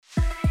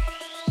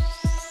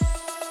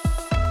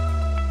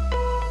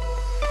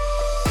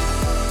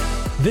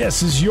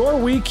This is your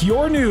week,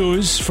 your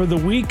news for the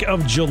week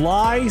of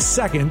July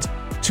 2nd,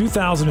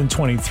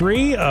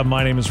 2023.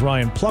 My name is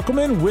Ryan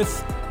Ploeckelman.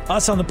 With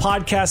us on the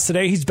podcast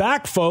today, he's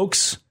back,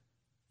 folks.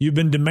 You've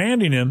been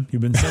demanding him.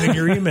 You've been sending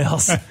your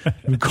emails.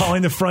 You've been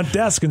calling the front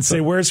desk and say,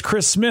 where's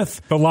Chris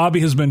Smith? The lobby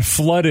has been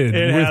flooded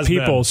with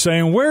people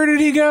saying, where did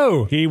he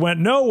go? He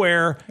went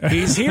nowhere.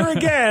 He's here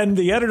again.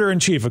 The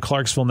editor-in-chief of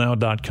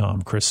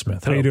ClarksvilleNow.com, Chris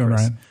Smith. How you doing, Chris?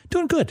 Ryan?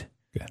 Doing good.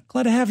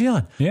 Glad to have you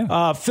on.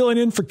 Yeah. Filling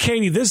in for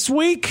Katie this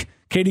week.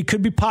 Katie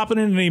could be popping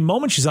in at any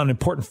moment. She's on an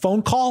important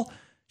phone call.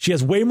 She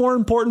has way more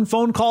important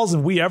phone calls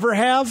than we ever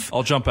have.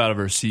 I'll jump out of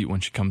her seat when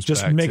she comes back.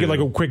 Just make it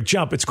like a quick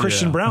jump. It's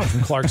Christian Brown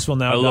from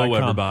ClarksvilleNow.com. Hello,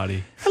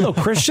 everybody. Hello,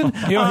 Christian.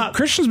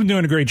 Christian's been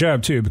doing a great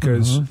job, too,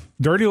 because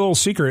dirty little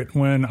secret,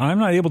 when I'm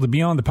not able to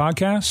be on the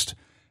podcast,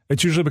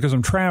 it's usually because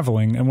I'm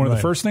traveling. And one of the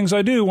first things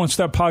I do once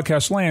that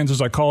podcast lands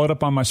is I call it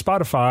up on my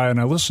Spotify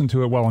and I listen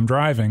to it while I'm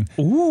driving.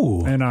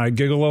 Ooh. And I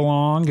giggle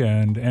along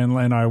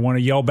and I want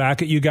to yell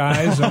back at you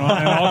guys and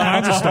all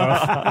kinds of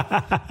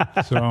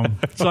stuff.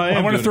 So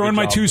I want to throw in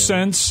my 2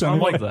 cents. I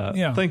like that.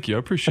 Yeah. Thank you. I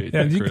appreciate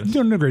that, Chris.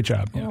 You're doing a great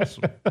job.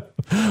 Awesome.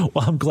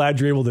 Well, I'm glad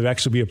you're able to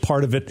actually be a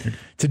part of it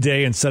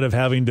today instead of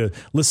having to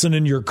listen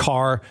in your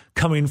car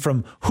coming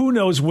from who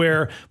knows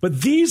where.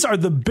 But these are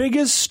the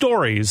biggest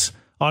stories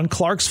on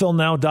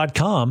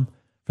ClarksvilleNow.com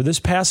for this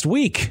past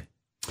week.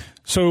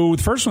 So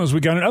the first one is we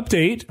got an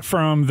update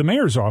from the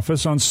mayor's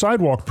office on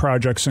sidewalk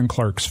projects in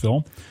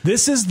Clarksville.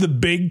 This is the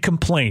big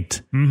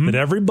complaint that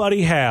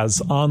everybody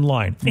has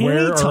online.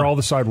 Where are all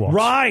the sidewalks?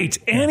 Right.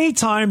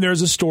 Anytime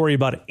there's a story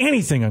about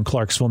anything on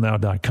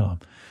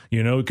ClarksvilleNow.com.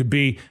 You know, it could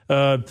be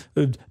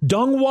Dongwa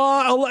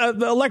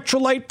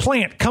electrolyte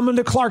plant coming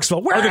to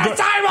Clarksville. Where are the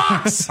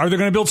sidewalks? Are they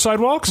going to build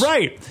sidewalks?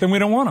 Right. Then we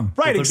don't want them.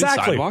 Right,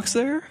 exactly. Sidewalks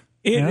there?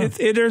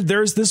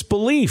 There's this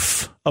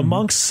belief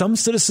amongst some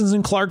citizens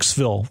in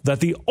Clarksville that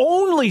the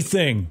only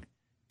thing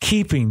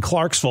keeping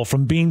Clarksville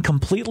from being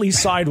completely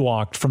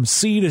sidewalked from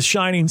sea to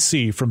shining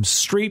sea, from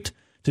street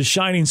to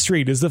shining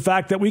street, is the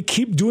fact that we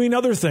keep doing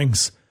other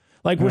things.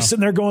 Like we're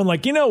sitting there going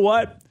like, you know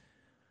what?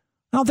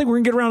 I don't think we're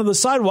going to get around to the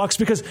sidewalks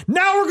because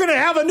now we're going to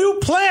have a new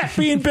plant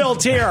being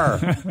built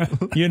here.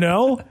 You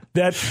know?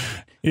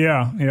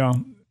 Yeah.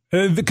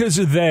 Because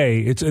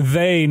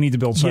they need to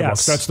build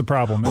sidewalks. Yes. That's the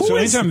problem. So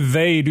anytime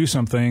they do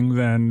something,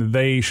 then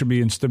they should be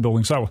instead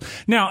building sidewalks.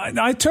 Now,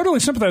 I totally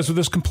sympathize with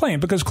this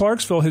complaint because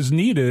Clarksville has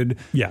needed.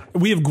 Yeah.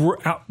 We have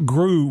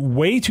grew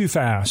way too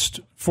fast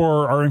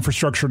for our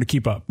infrastructure to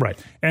keep up. Right.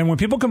 And when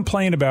people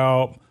complain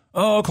about,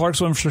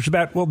 Clarksville infrastructure is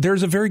bad, well,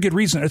 there's a very good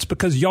reason. It's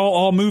because y'all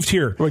all moved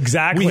here.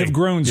 Exactly. We have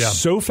grown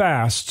so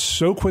fast,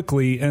 so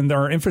quickly, and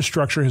our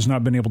infrastructure has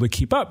not been able to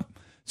keep up.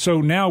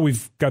 So now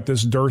we've got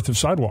this dearth of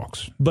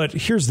sidewalks. But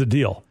here's the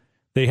deal.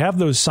 They have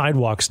those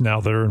sidewalks now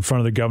that are in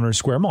front of the Governor's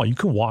Square Mall. You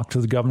can walk to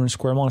the Governor's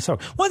Square Mall on a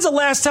sidewalk. When's the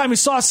last time you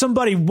saw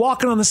somebody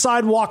walking on the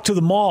sidewalk to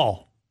the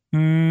mall?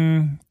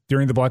 During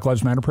the Black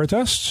Lives Matter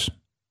protests.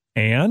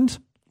 And?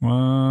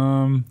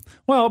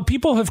 Well,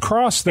 people have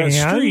crossed that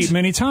street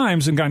many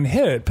times and gotten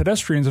hit.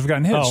 Pedestrians have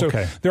gotten hit. Oh,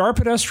 okay. So there are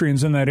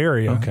pedestrians in that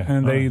area,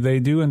 and they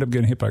do end up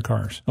getting hit by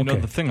cars. You know,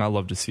 the thing I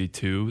love to see,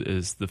 too,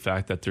 is the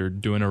fact that they're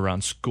doing it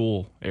around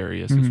school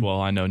areas as well.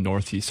 I know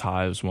Northeast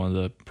High was one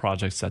of the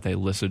projects that they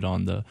listed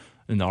in the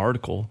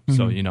article.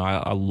 So, you know,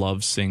 I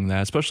love seeing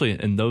that, especially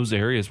in those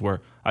areas where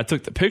I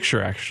took the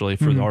picture, actually,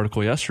 for the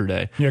article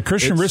yesterday. Yeah,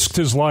 Christian risked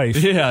his life.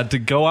 Yeah, to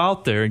go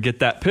out there and get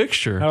that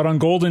picture. Out on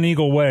Golden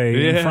Eagle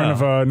Way in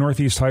front of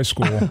Northeast High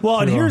School. Well,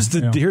 and here's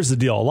the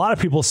deal. A lot of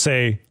people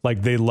say,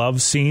 like, they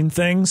love seeing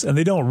things, and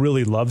they don't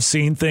really love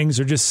seeing things.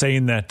 They're just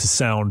saying that to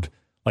sound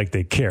like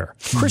they care.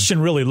 Christian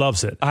really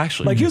loves it.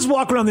 Actually, like he was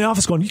walking around the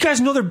office going, you guys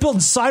know they're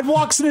building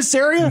sidewalks in this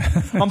area?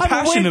 I'm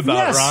passionate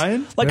about it,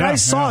 Ryan. Like I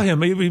saw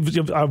him.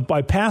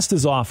 I passed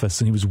his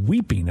office and he was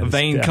weeping. A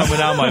vein coming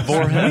out my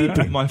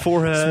forehead. My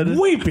forehead.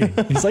 Weeping.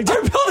 He's like,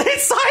 they're building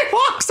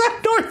sidewalks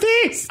at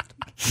Northeast.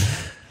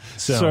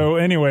 So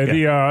anyway,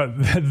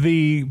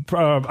 the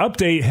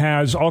update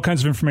has all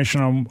kinds of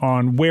information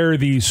on where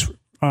these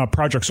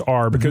projects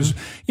are because,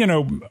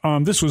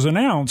 this was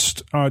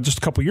announced just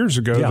a couple years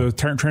ago, the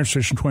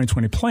Transportation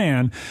 2020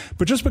 plan.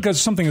 But just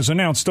because something is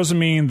announced doesn't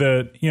mean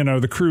that,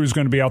 the crew is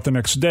going to be out the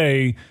next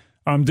day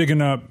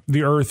digging up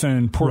the earth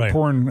and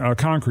pouring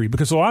concrete,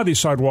 because a lot of these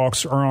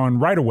sidewalks are on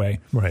right-of-way.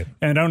 Right.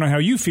 And I don't know how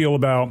you feel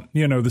about,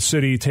 the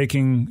city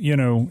taking,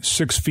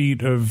 6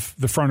 feet of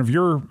the front of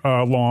your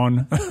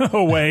lawn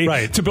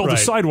away to build a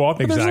sidewalk.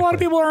 But there's a lot of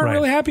people who aren't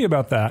really happy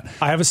about that.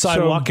 I have a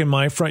sidewalk in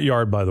my front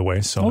yard, by the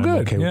way, so I'm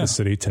okay with the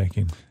city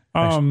taking.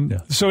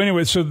 So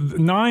anyway,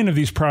 9 of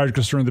these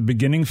projects are in the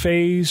beginning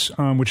phase,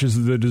 which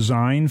is the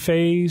design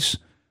phase.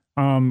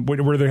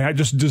 Where they're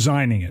just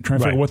designing it, trying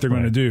to figure out what they're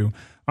going to do.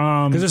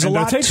 Because there's a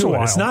lot takes to a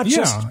while.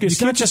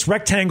 It's not just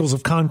rectangles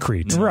of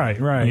concrete. Right.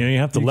 You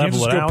have to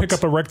level it out. Pick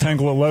up a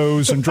rectangle at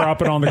Lowe's and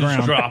drop it on the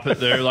ground. Drop it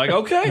there, like,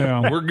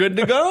 okay, we're good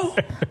to go.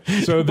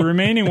 So the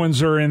remaining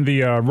ones are in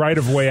the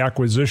right-of-way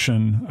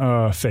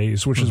acquisition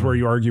phase, which is where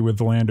you argue with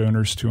the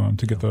landowners to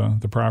get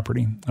the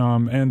property.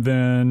 And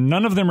then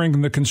none of them are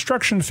in the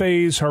construction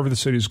phase. However, the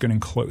city is getting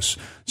close.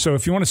 So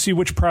if you want to see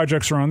which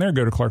projects are on there,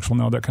 go to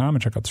ClarksvilleNow.com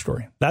and check out the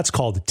story. That's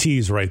called a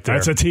tease right there.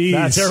 That's a tease.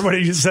 That's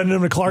everybody just sending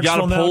them to ClarksvilleNow.com.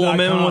 Got to pull them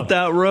in with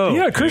that rope.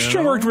 Yeah,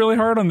 Christian worked really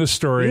hard on this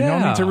story. Yeah.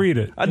 Y'all need to read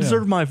it. I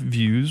deserve my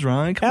views,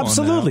 Ryan. Come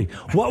Absolutely.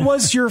 on now. What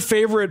was your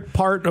favorite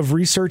part of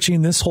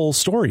researching this whole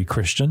story,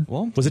 Christian?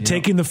 Well, was it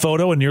taking the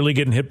photo and nearly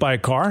getting hit by a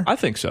car? I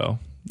think so.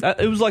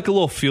 It was like a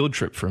little field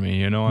trip for me,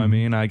 you know what I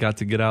mean? I got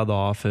to get out of the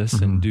office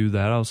and do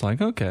that. I was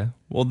like, okay.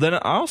 Well, then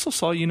I also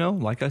saw,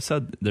 like I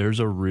said, there's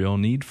a real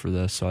need for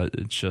this. So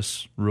it's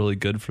just really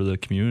good for the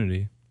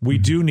community. We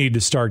do need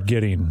to start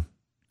getting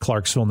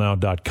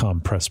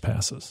ClarksvilleNow.com press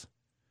passes.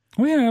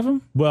 We have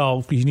them.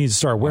 Well, you need to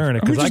start wearing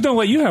it. We just don't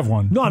let you have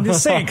one. No, I'm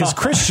just saying, because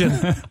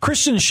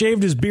Christian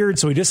shaved his beard,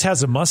 so he just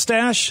has a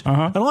mustache.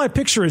 And all I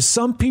picture is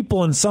some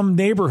people in some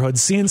neighborhood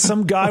seeing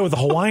some guy with a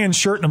Hawaiian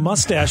shirt and a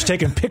mustache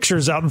taking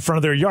pictures out in front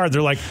of their yard.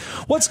 They're like,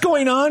 what's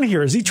going on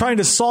here? Is he trying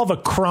to solve a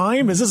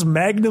crime? Is this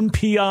Magnum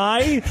PI?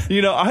 I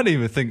didn't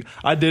even think.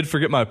 I did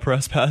forget my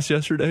press pass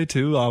yesterday,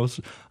 too. I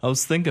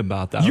was thinking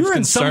about that. You're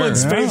on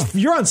someone's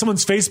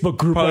Facebook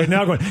group right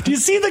now going, do you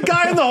see the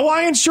guy in the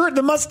Hawaiian shirt and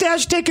the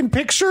mustache taking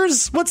pictures?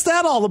 What's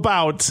that all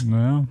about?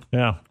 Well,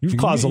 yeah, you've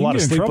caused a lot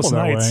of sleepless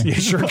nights. You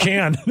sure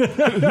can.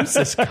 Who's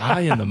this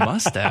guy in the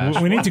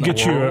mustache? We need to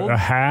get you a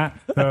hat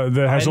that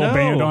has a little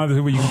band on it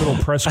where you can put a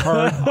little press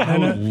card. I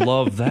would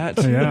love that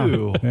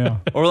too. Yeah.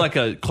 Or like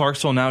a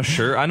Clarksville Now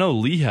shirt. I know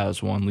Lee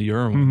has one, Lee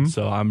Irwin.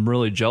 So I'm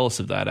really jealous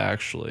of that,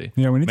 actually.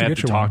 Yeah, we need to have get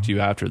to you talk one. to you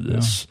after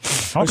this.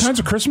 Yeah. All kinds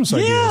of Christmas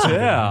ideas.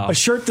 Yeah. A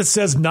shirt that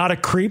says "Not a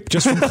creep,"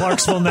 just from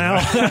Clarksville Now.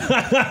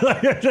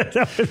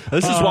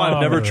 This is why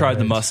I've never tried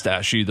the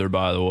mustache either,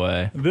 by the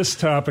way. This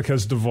topic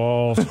has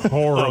devolved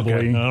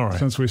horribly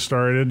since we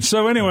started.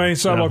 So anyway,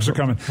 sidewalks are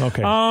coming.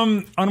 Okay.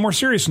 On a more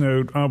serious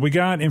note, we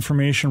got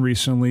information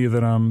recently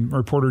that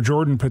reporter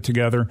Jordan put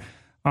together.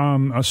 I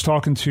was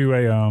talking to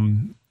a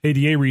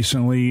ADA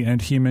recently, and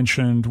he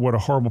mentioned what a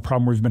horrible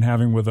problem we've been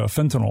having with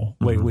fentanyl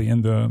lately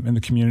in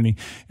the community.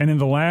 And in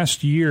the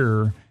last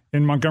year,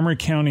 in Montgomery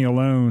County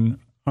alone,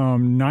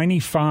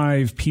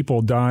 95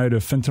 people died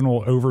of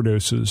fentanyl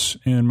overdoses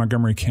in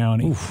Montgomery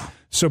County. Oof.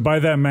 So by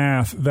that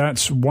math,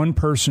 that's one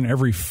person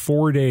every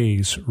 4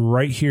 days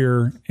right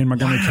here in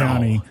Montgomery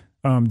County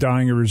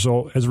dying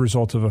as a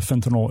result of a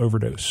fentanyl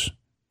overdose.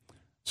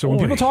 So when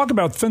people talk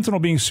about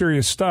fentanyl being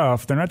serious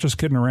stuff, they're not just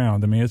kidding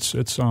around. I mean, it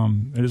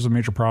is a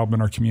major problem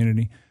in our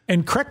community.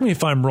 And correct me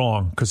if I'm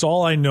wrong, because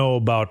all I know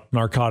about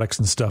narcotics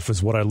and stuff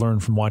is what I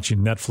learned from watching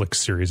Netflix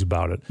series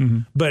about it.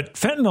 But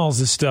fentanyl is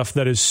this stuff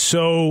that is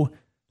so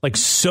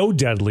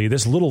deadly.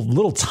 There's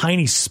little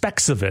tiny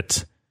specks of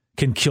it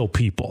can kill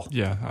people.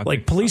 Yeah.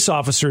 Like police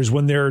officers,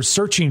 when they're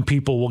searching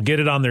people, will get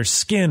it on their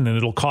skin and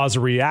it'll cause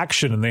a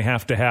reaction, and they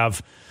have to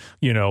have,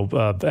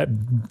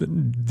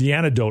 the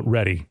antidote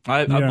ready.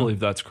 I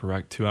believe that's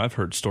correct too. I've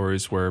heard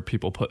stories where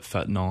people put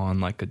fentanyl on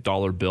like a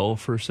 $1 bill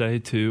for say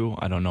too.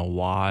 I don't know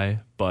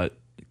why, but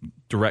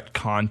direct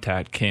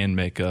contact can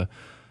make it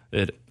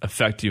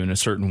affect you in a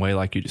certain way,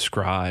 like you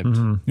described.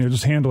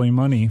 Just handling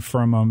money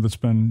from that's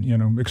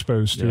been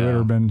exposed to it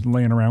or been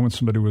laying around when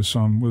somebody was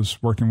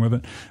working with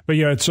it. But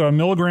yeah, it's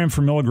milligram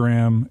for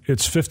milligram.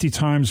 It's 50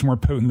 times more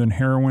potent than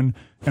heroin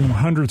and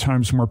 100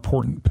 times more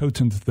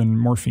potent than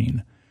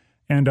morphine.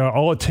 And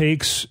all it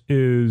takes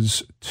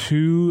is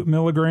 2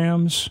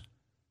 milligrams.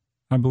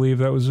 I believe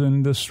that was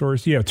in this story.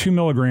 Yeah, 2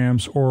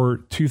 milligrams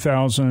or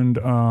 2,000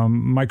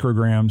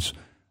 micrograms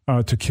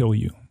to kill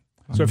you.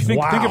 So if you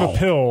think of a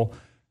pill.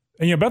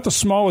 And about the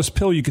smallest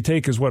pill you could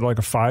take is like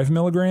a 5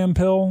 milligram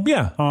pill?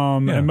 Yeah.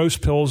 And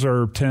most pills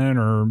are 10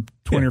 or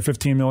 20 or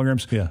 15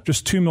 milligrams. Yeah.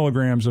 Just 2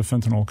 milligrams of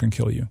fentanyl can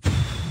kill you.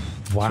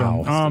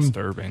 Wow. That's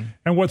disturbing.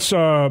 And what's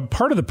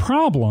part of the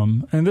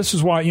problem, and this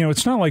is why,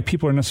 it's not like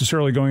people are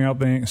necessarily going out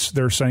there,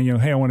 they're saying,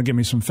 hey, I want to get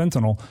me some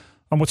fentanyl.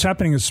 What's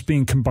happening is it's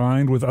being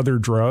combined with other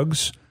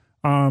drugs.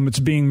 It's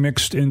being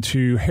mixed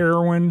into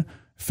heroin,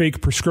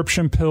 fake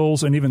prescription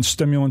pills, and even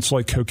stimulants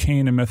like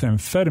cocaine and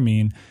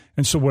methamphetamine.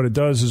 And so what it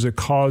does is it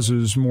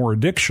causes more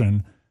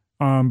addiction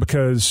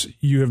because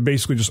you have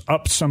basically just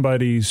upped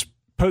somebody's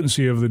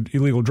potency of the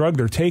illegal drug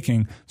they're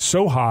taking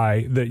so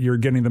high that you're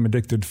getting them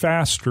addicted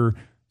faster.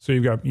 So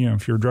you've got,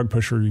 if you're a drug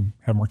pusher, you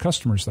have more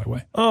customers that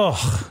way.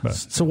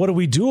 So what do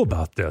we do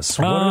about this?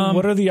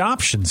 What are the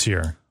options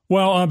here?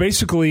 Well,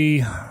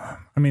 basically,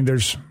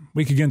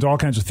 we could get into all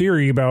kinds of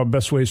theory about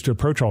best ways to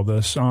approach all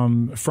this.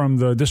 From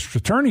the district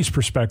attorney's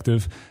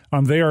perspective,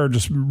 they are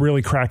just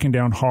really cracking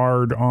down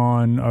hard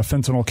on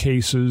fentanyl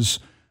cases.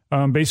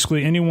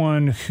 Basically,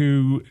 anyone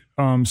who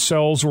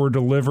sells or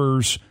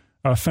delivers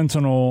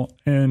fentanyl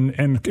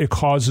and it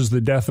causes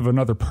the death of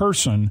another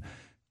person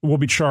will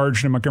be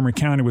charged in Montgomery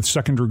County with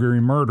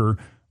second-degree murder,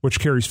 which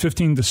carries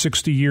 15 to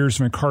 60 years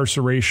of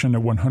incarceration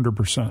at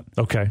 100%.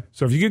 Okay.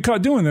 So if you get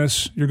caught doing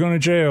this, you're going to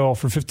jail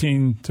for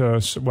 15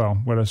 to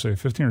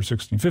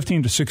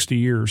 60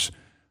 years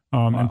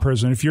in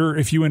prison if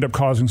you end up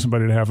causing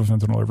somebody to have a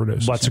fentanyl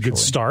overdose. That's a good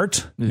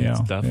start. Yeah,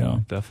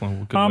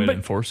 definitely a good way to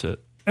enforce it.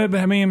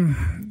 I mean,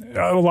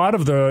 a lot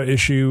of the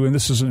issue, and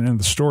this isn't in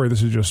the story,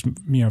 this is just,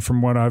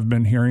 from what I've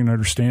been hearing and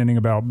understanding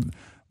about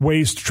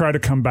ways to try to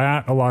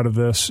combat a lot of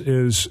this,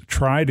 is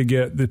try to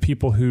get the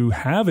people who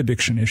have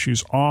addiction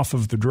issues off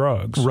of the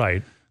drugs.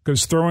 Right.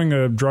 Because throwing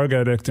a drug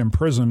addict in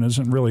prison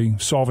isn't really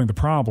solving the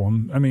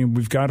problem. I mean,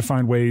 we've got to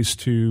find ways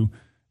to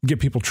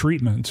get people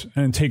treatment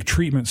and take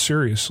treatment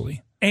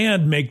seriously.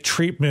 And make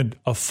treatment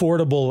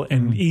affordable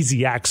and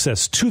easy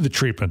access to the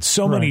treatment.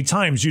 So many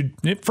times,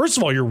 first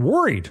of all, you're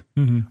worried,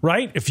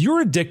 right? If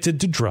you're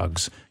addicted to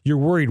drugs, you're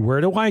worried, where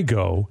do I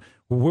go?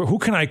 Who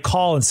can I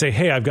call and say,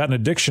 hey, I've got an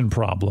addiction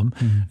problem,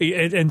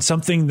 and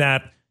something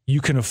that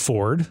you can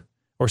afford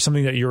or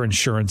something that your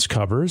insurance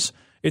covers.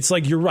 It's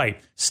like, you're right.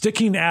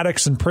 Sticking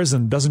addicts in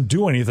prison doesn't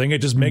do anything. It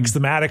just makes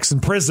them addicts in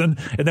prison.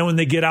 And then when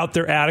they get out,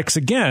 they're addicts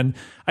again.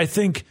 I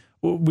think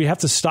we have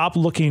to stop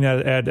looking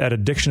at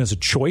addiction as a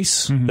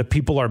choice that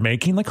people are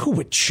making. Like, who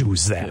would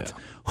choose that?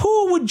 Yeah.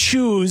 Who would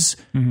choose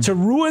to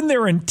ruin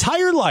their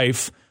entire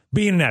life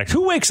being an addict?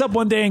 Who wakes up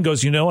one day and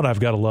goes, you know what?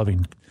 I've got a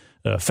loving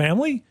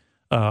family.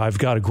 I've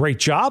got a great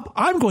job.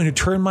 I'm going to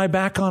turn my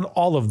back on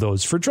all of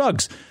those for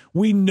drugs.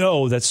 We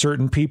know that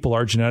certain people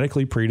are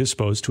genetically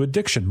predisposed to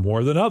addiction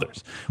more than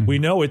others. We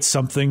know it's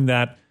something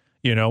that,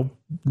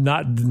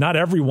 not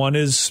everyone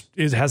has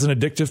an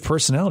addictive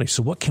personality.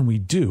 So what can we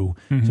do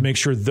to make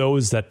sure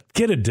those that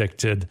get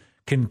addicted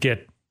can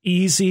get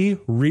easy,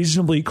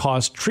 reasonably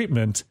cost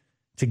treatment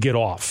to get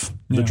off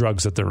the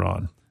drugs that they're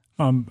on?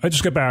 I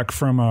just got back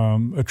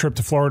from a trip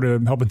to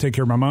Florida helping take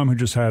care of my mom who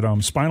just had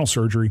spinal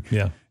surgery.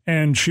 Yeah.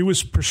 And she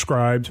was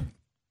prescribed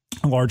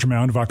a large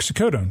amount of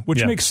oxycodone,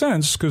 which makes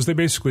sense because they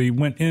basically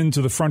went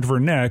into the front of her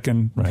neck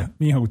and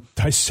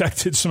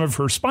dissected some of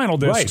her spinal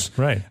discs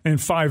and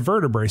 5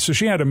 vertebrae. So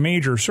she had a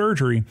major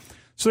surgery.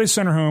 So they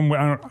sent her home.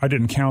 I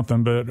didn't count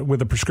them, but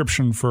with a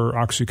prescription for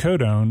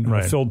oxycodone,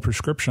 a filled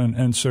prescription.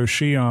 And so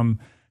she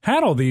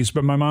had all these,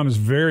 but my mom is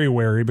very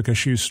wary because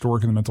she used to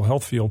work in the mental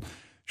health field.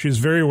 She's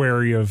very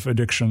wary of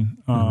addiction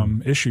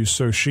issues.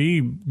 So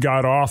she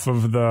got off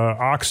of the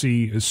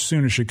oxy as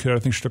soon as she could. I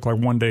think she took like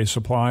 1 day's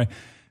supply.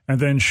 And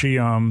then she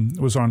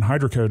was on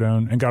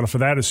hydrocodone and got off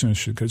of that as soon as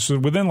she could. So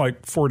within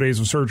like 4 days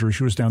of surgery,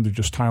 she was down to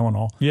just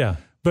Tylenol. Yeah.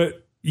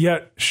 But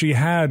yet she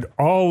had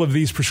all of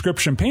these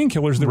prescription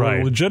painkillers that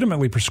were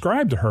legitimately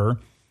prescribed to her.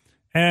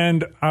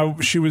 And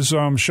she was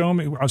showing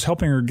me, I was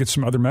helping her get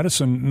some other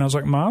medicine. And I was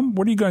like, Mom,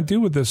 what are you going to do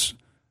with this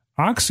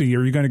oxy?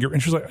 Are you going to get?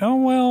 And she's like, oh,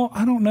 well,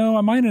 I don't know.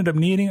 I might end up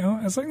needing it.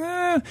 I was like,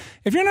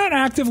 if you're not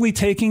actively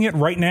taking it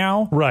right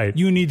now,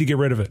 you need to get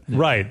rid of it.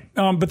 Right.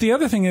 But the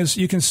other thing is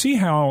you can see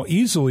how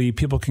easily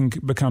people can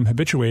become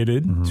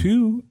habituated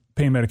to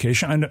pain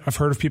medication. I've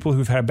heard of people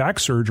who've had back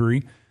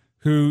surgery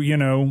who,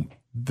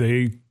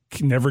 they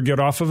can never get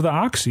off of the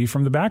oxy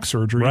from the back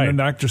surgery. And then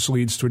that just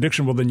leads to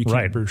addiction. Well, then you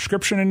can't get a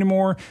prescription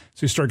anymore.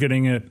 So you start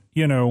getting it,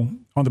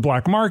 on the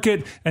black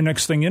market. And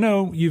next thing you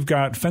know, you've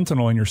got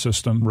fentanyl in your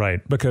system.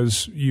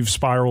 Because you've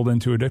spiraled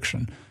into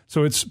addiction.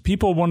 So it's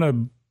people want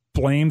to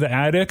blame the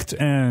addict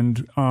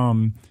and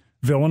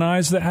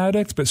villainize the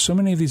addict. But so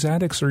many of these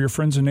addicts are your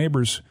friends and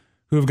neighbors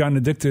who have gotten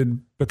addicted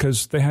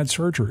because they had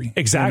surgery.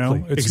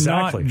 Exactly. It's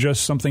not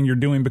just something you're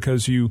doing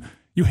because you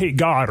hate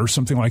God or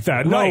something like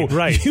that. No,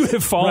 you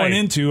have fallen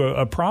into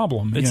a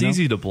problem. It's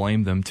easy to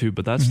blame them too,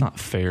 but that's not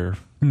fair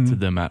to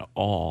them at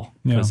all.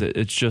 Because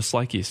it's just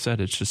like you said,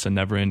 it's just a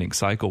never-ending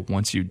cycle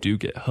once you do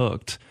get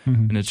hooked.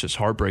 And it's just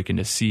heartbreaking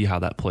to see how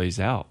that plays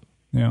out.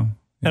 And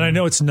I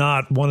know it's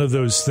not one of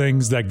those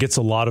things that gets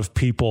a lot of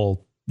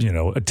people,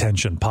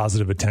 attention,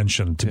 positive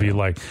attention to be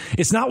like,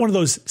 it's not one of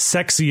those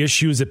sexy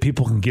issues that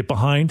people can get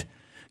behind,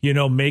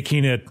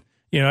 making it.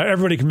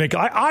 Everybody can make.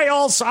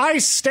 I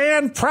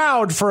stand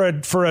proud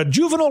for a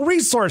juvenile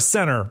resource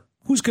center.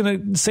 Who's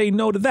going to say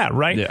no to that,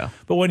 right? Yeah.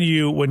 But when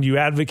you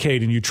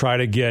advocate and you try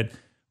to get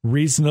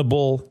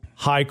reasonable,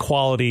 high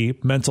quality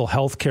mental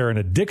health care and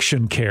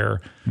addiction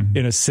care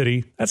in a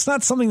city, that's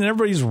not something that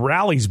everybody's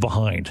rallies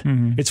behind.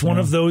 It's one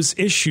of those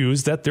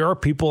issues that there are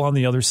people on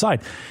the other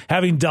side.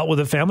 Having dealt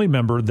with a family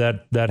member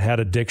that had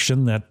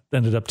addiction that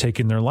ended up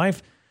taking their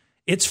life.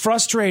 It's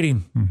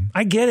frustrating.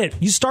 I get it.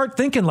 You start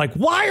thinking like,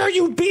 why are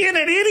you being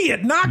an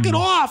idiot? Knock it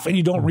off. And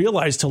you don't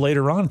realize till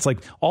later on. It's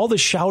like all the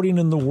shouting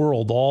in the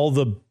world, all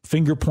the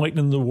finger pointing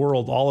in the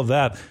world, all of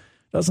that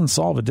doesn't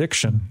solve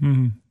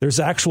addiction. There's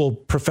actual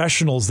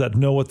professionals that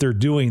know what they're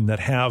doing that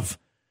have,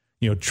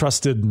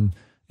 trusted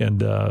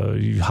and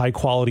high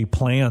quality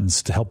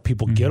plans to help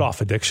people get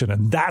off addiction.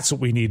 And that's what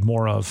we need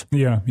more of.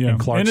 In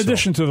Clarksville. In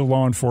addition to the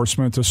law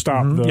enforcement to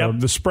stop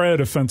the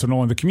spread of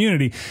fentanyl in the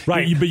community.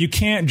 But you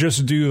can't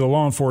just do the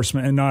law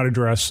enforcement and not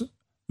address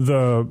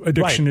the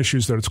addiction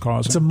issues that it's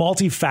causing. It's a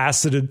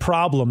multifaceted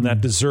problem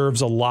that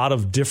deserves a lot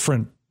of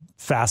different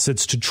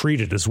facets to treat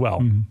it as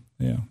well.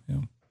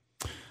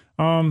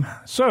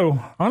 So,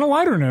 on a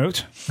lighter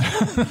note,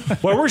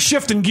 well, we're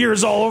shifting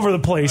gears all over the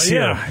place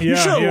here. You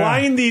should have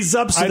lined these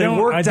up so they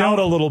worked out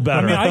a little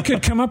better. I mean, I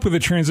could come up with a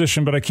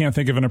transition, but I can't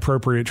think of an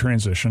appropriate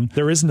transition.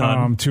 There is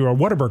none. To a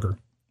Whataburger.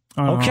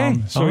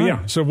 Okay. So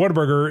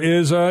Whataburger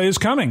is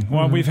coming.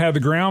 Well, we've had the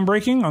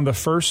groundbreaking on the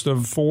first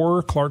of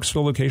 4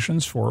 Clarksville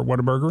locations for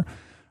Whataburger.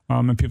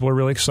 And people are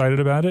really excited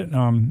about it.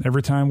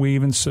 Every time we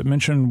even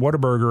mention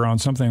Whataburger on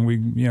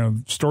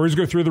something, stories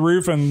go through the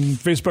roof and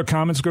Facebook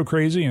comments go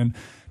crazy, and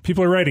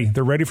people are ready.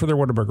 They're ready for their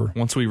Whataburger.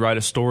 Once we write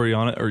a story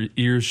on it, our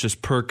ears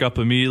just perk up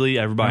immediately.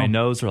 Everybody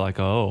knows. They're like,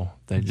 oh,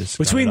 they just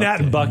between that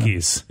and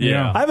Buc-ee's.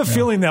 Yeah. I have a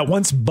feeling that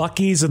once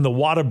Buc-ee's and the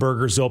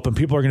Whataburgers open,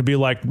 people are going to be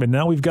like, but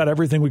now we've got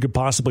everything we could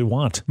possibly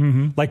want.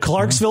 Mm-hmm. Like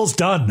Clarksville's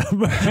done.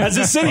 As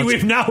a city,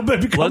 we've now become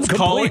let's complete.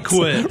 Call it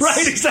quits.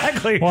 Right,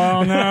 exactly.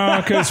 Well,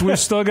 no, because we've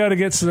still got to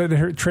get to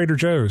the Trader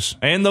Joe's.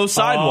 And those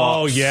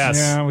sidewalks. Oh, yes.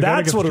 Yeah,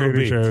 that's what it'll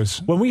be. Joe's.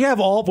 When we have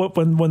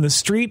when the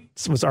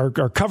streets are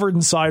covered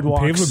in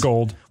sidewalks. Paved with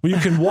gold. When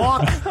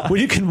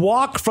you can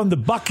walk from the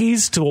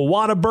Buc-ee's to a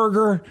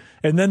Whataburger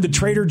and then to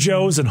Trader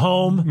Joe's and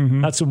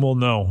home, that's when we'll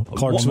know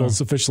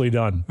Clarksville's officially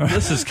done.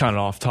 This is kind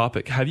of off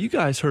topic. Have you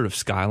guys heard of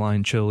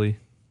Skyline Chili?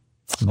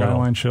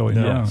 Skyline Chili.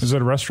 No. Yeah. Is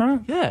it a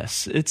restaurant?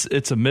 Yes.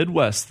 It's a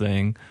Midwest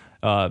thing.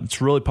 It's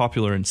really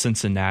popular in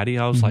Cincinnati.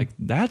 I was like,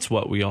 that's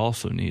what we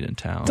also need in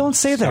town. Don't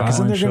say that, because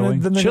then they're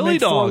going to chili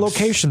make 4 dogs.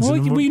 Locations.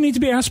 Well, we need to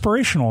be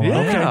aspirational. Yeah.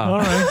 Okay. All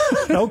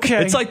right.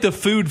 Okay. It's like the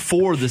food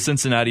for the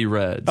Cincinnati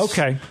Reds.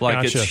 Okay. Like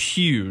Gotcha. it's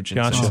huge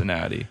in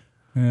Cincinnati.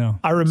 Yeah.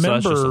 I remember.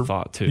 So that's just a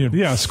thought too.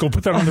 Yeah, so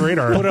put that on the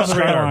radar. Put it on the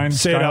radar.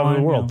 Say it out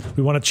in the world. Yeah.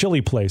 We want a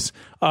chili place.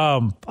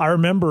 I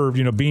remember,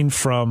 being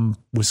from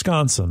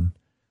Wisconsin.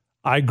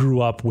 I grew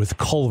up with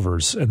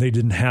Culver's, and they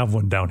didn't have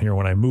one down here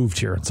when I moved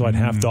here. So I'd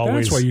have to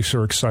always. That's why you're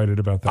so excited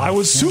about that. I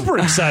was super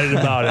excited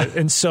about it.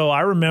 And so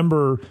I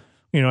remember,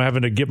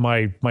 having to get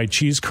my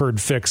cheese curd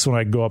fix when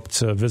I go up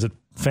to visit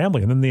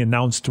family. And then they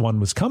announced one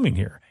was coming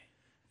here.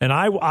 And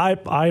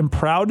I am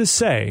proud to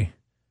say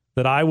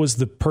that I was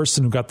the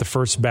person who got the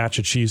first batch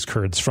of cheese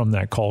curds from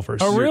that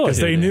Culver's. Oh, really? Because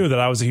they knew that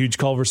I was a huge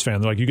Culver's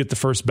fan. They're like, you get the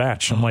first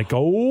batch. I'm like,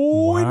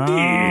 oh,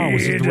 wow.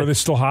 indeed. Were they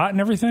still hot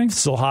and everything?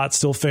 Still hot,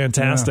 still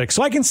fantastic. Yeah.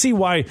 So I can see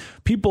why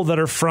people that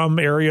are from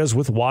areas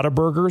with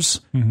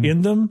Whataburgers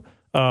in them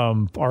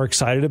are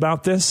excited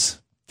about this.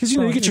 Because,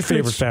 you get your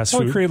favorite fast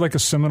food. It create like a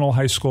seminal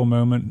high school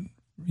moment,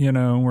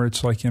 where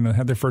it's like,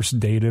 had their first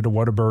date at a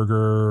Whataburger,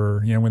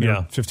 or, when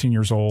they're 15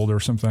 years old or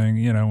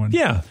something, and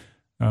yeah.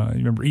 You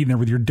remember eating there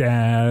with your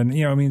dad,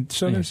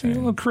 so there's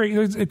people have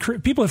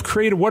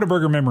created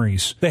Whataburger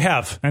memories. They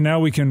have. And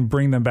now we can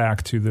bring them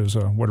back to those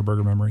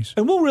Whataburger memories.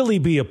 And we'll really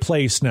be a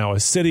place now,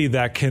 a city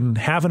that can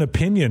have an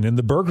opinion in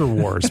the burger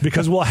wars,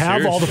 because we'll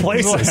have all the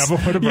places. We'll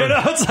have a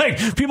Whataburger. It's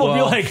like people will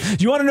be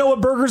like, you want to know what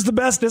burger's the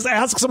best? Just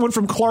ask someone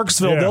from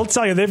Clarksville. Yeah. They'll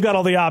tell you. They've got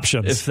all the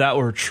options. If that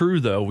were true,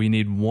 though, we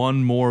need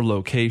one more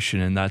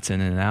location, and that's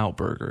In-N-Out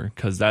Burger,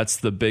 because that's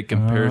the big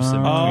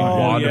comparison between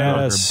Whataburger.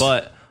 Yes.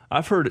 But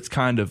I've heard it's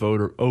kind of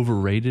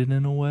overrated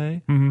in a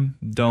way.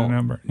 Mm-hmm.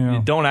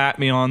 Don't at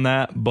me on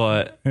that,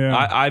 but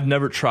I've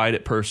never tried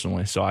it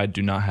personally, so I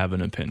do not have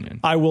an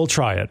opinion. I will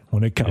try it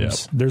when it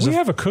comes. Yep. We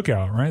have a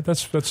cookout, right?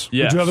 That's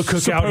We do have a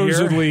cookout here,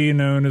 supposedly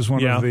known as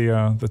one of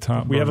the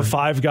top. We have a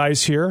Five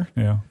Guys here.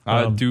 Yeah,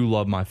 I do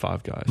love my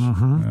Five Guys.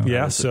 Mm-hmm.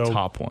 Yeah, so the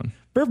top one.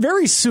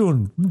 Very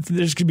soon,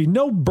 there's going to be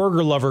no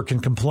burger lover can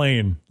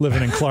complain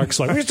living in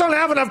Clarksville. We just don't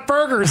have enough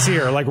burgers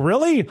here. Like,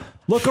 really?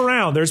 Look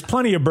around. There's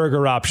plenty of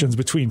burger options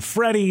between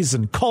Freddy's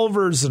and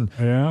Culver's and,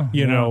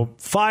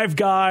 Five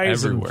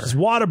Guys. Everywhere. And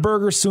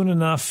Whataburger soon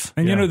enough.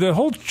 And, the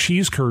whole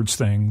cheese curds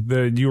thing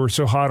that you were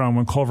so hot on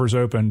when Culver's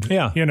opened.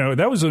 Yeah.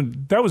 That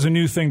was a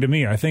new thing to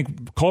me. I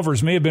think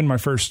Culver's may have been my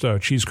first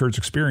cheese curds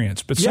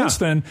experience. But since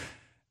then,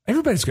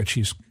 everybody's got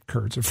cheese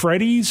curds.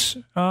 Freddy's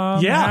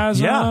has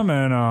them,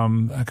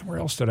 and where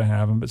else did I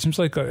have them? But it seems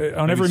like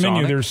on every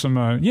menu there's some.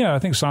 I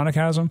think Sonic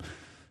has them.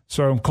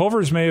 So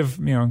Culver's may have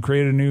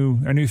created a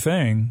new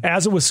thing.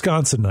 As a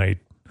Wisconsinite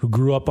who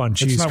grew up on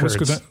cheese curds,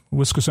 it's not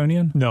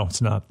Wisconsinian. No,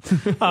 it's not.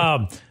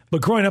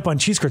 But growing up on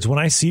cheese curds, when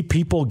I see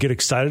people get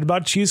excited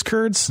about cheese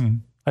curds,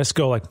 I just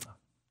go like,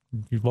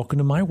 you're welcome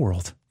to my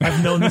world.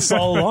 I've known this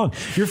all along.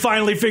 You're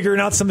finally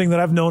figuring out something that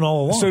I've known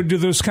all along. So do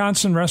the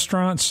Wisconsin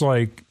restaurants,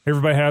 like,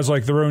 everybody has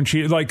like their own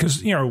cheese, like,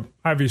 because,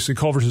 obviously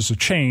Culver's is a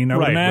chain. I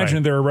would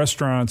imagine there are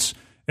restaurants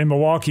in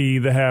Milwaukee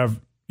that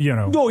have,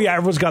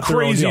 everyone's got their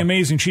crazy, own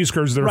amazing cheese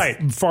curds that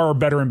are far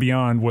better and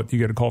beyond what you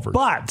get at Culver's.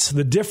 But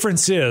the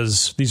difference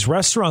is these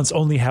restaurants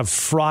only have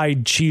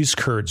fried cheese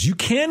curds. You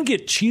can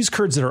get cheese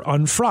curds that are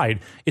unfried.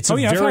 It's a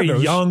very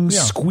young,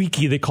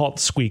 squeaky, they call it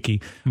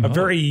squeaky, a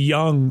very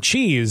young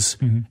cheese,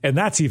 and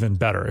that's even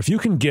better. If you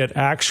can get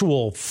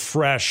actual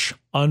fresh,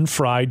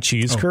 unfried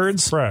cheese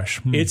curds,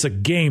 it's a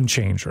game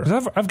changer.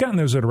 I've gotten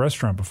those at a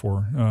restaurant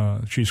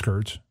before, cheese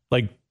curds.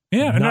 Like,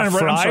 I'm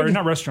sorry,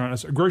 not restaurant.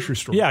 It's a grocery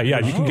store. Yeah,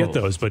 you can get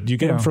those, but you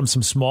get them from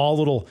some small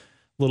little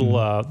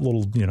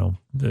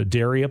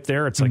dairy up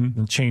there. It's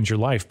like change your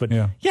life. But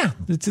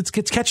it's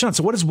catching on.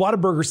 So what is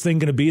Whataburger's thing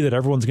going to be that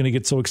everyone's going to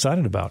get so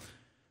excited about?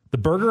 The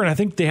burger, and I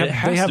think they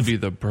have to be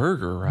the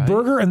burger, right?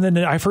 Burger, and then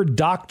I've heard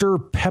Dr.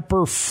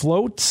 Pepper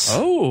floats.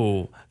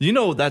 Oh,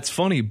 that's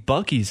funny.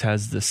 Buc-ee's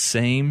has the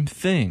same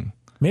thing.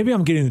 Maybe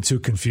I'm getting the two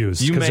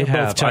confused. You may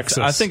have. Both Texas.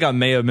 I think I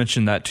may have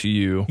mentioned that to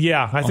you.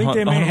 Yeah, I think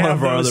they may on have one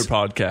of our those.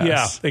 other podcasts.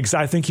 Yeah,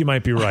 I think you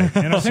might be right.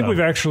 And I think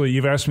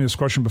you've asked me this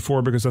question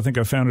before because I think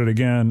I found it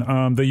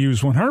again. They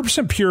use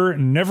 100% pure,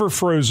 never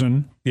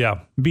frozen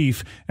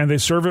beef, and they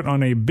serve it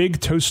on a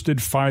big toasted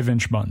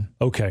 5-inch bun.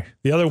 Okay.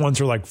 The other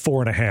ones are like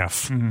 4.5.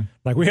 Mm-hmm.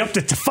 Like we upped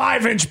it to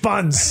 5-inch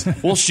buns.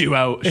 We'll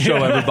show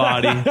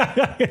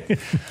everybody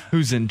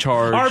who's in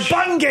charge. Our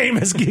bun game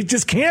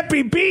just can't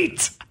be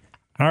beat.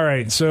 All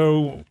right,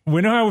 so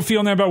we know how we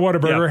feel now about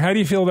Whataburger. How do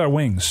you feel about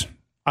wings?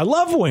 I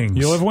love wings.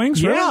 You love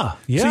wings? Yeah, right?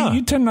 yeah. See,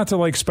 you tend not to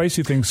like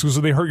spicy things because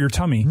they hurt your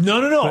tummy.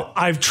 No. But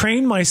I've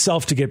trained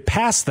myself to get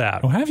past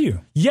that. Oh, have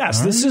you?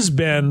 Yes, this has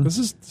been... This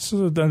is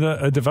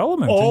a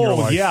development in your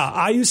life. Oh, yeah.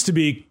 I used to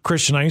be,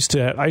 Christian, I used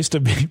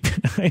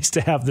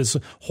to have this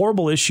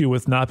horrible issue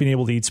with not being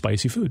able to eat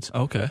spicy foods.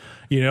 Okay.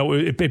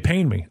 It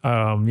pained me.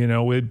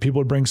 People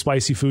would bring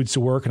spicy foods to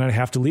work and I'd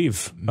have to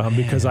leave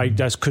because I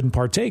just couldn't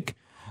partake.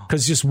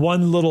 Because just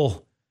one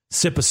little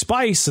sip of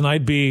spice and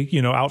I'd be,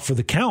 out for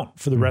the count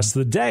for the rest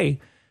of the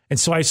day. And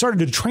so I started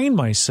to train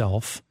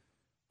myself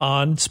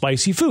on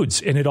spicy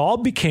foods. And it all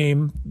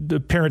became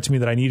apparent to me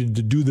that I needed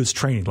to do this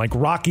training, like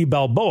Rocky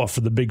Balboa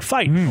for the big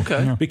fight.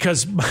 Okay. Yeah.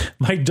 Because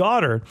my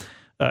daughter,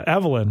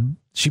 Evelyn,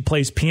 she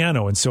plays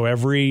piano. And so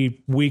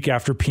every week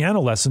after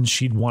piano lessons,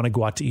 she'd want to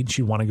go out to eat.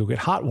 She'd want to go get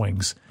hot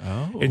wings.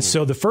 Oh. And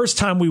so the first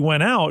time we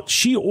went out,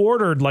 she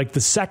ordered like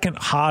the second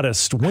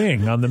hottest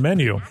wing on the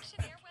menu.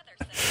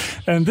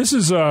 And this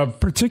is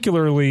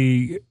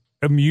particularly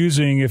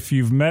amusing if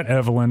you've met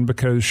Evelyn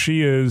because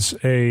she is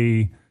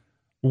a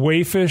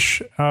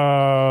waifish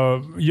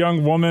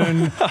young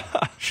woman.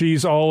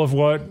 She's all of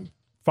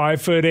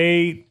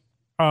 5'8",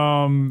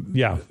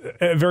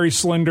 very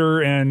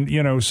slender,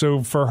 and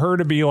so for her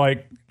to be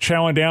like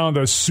chowing down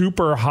the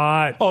super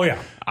hot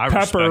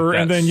pepper,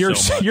 and then you're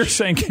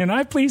saying, "Can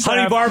I please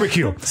honey have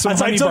barbecue?"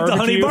 I took the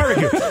honey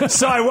barbecue.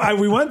 So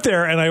we went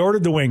there and I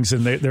ordered the wings,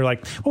 and they're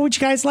like, "What would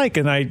you guys like?"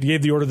 And I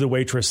gave the order to the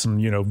waitress,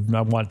 and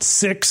I want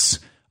 6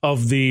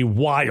 of the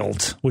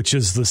wild, which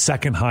is the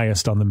second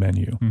highest on the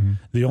menu. Mm-hmm.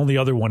 The only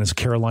other one is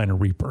Carolina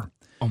Reaper.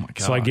 Oh my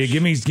gosh! So I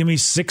give me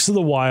 6 of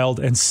the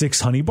wild and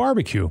 6 honey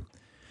barbecue.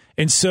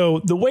 And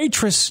so the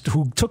waitress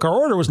who took our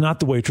order was not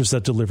the waitress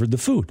that delivered the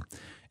food.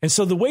 And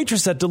so the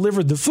waitress that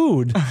delivered the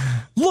food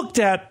looked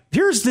at,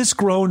 here's this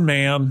grown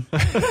man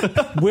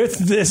with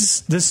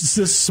this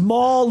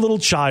small little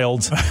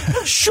child.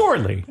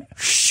 Surely,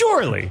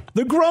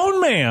 the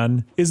grown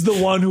man is the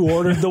one who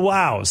ordered the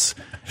wows.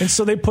 And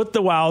so they put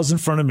the wows in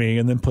front of me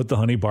and then put the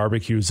honey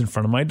barbecues in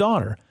front of my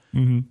daughter.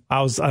 Mm-hmm.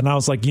 I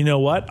was like, you know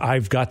what?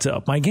 I've got to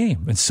up my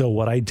game. And so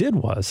what I did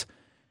was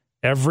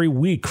every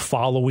week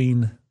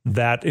following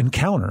that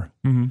encounter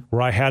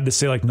where I had to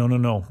say like,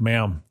 no,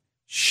 ma'am,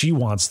 she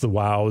wants the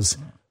wows.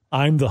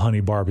 I'm the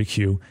honey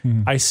barbecue.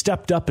 I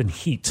stepped up in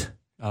heat.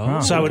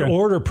 So I would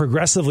order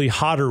progressively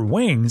hotter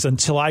wings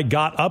until I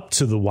got up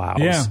to the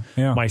wows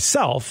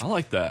myself. I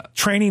like that.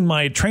 Training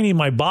my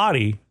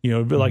body,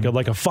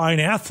 like a fine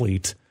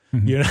athlete,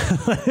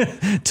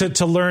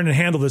 to learn and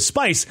handle the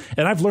spice.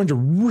 And I've learned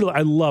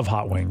I love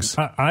hot wings.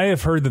 I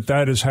have heard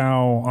that is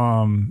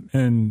how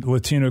in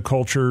Latino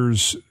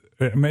cultures,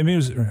 maybe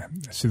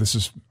this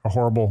is a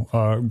horrible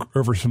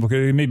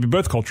oversimplification. Maybe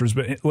both cultures,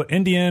 but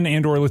Indian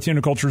and or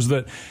Latino cultures,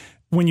 that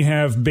when you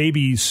have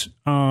babies,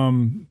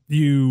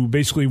 you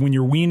basically, when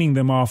you're weaning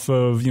them off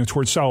of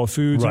towards solid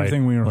foods,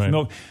 everything,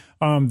 milk,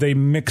 they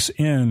mix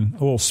in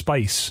a little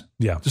spice,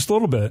 just a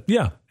little bit,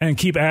 and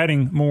keep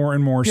adding more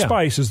and more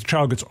spice as the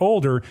child gets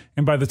older.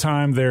 And by the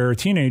time they're a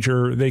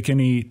teenager, they can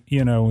eat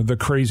the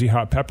crazy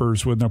hot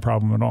peppers with no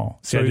problem at all.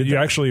 So you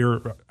actually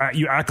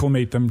you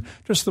acclimate them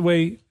just the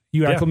way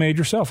you acclimate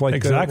yourself,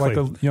 like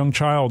a young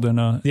child in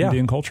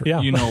Indian culture.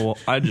 Yeah.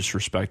 I just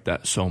respect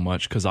that so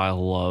much because I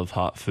love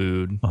hot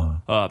food.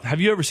 Have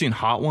you ever seen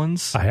Hot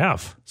Ones? I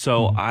have.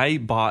 So I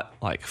bought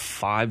like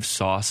 5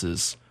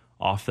 sauces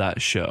off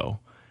that show,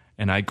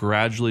 and I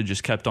gradually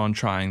just kept on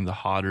trying the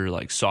hotter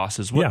like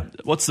sauces.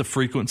 What's the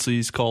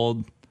frequencies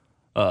called?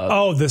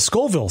 The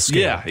Scoville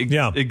scale.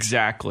 Yeah,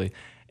 exactly.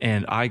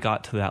 And I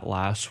got to that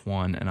last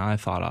one, and I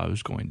thought I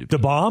was going to be... The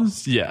bomb?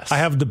 Yes. I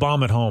have the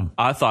bomb at home.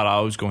 I thought I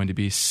was going to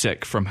be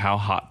sick from how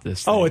hot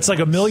this thing it's like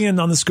 1 million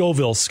on the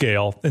Scoville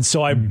scale. And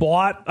so I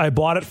bought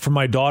it for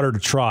my daughter to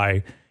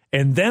try.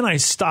 And then I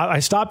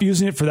stopped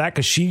using it for that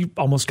because she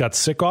almost got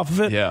sick off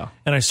of it. Yeah.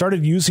 And I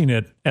started using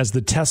it as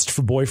the test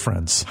for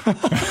boyfriends.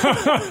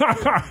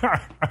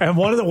 And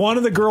one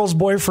of the girls'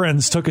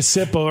 boyfriends took a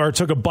sip or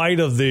took a bite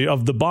of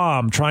the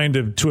bomb, trying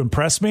to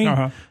impress me.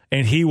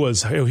 And he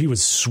was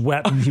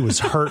sweating, he was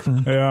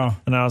hurting.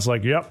 And I was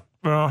like, yep.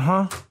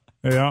 Yeah.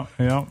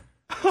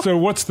 So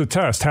what's the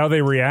test? How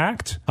they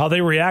react? How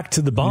they react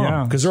to the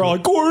bomb. Because they're all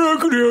like, I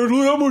could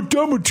handle it.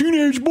 I'm a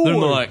teenage boy. They're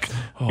like,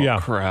 Oh,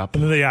 crap.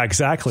 Yeah,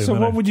 exactly. So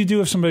what would you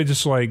do if somebody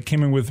just like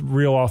came in with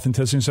real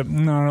authenticity and said,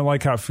 no, I don't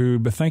like hot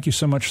food, but thank you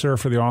so much, sir,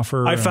 for the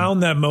offer? I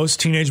found that most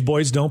teenage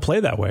boys don't play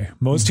that way.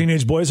 Most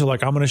teenage boys are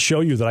like, I'm going to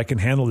show you that I can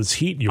handle this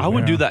heat. I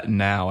would do that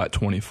now at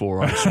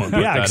 24. I just want to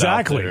put that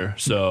exactly. out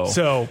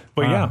there.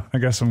 But I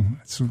guess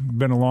it's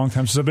been a long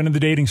time since I've been in the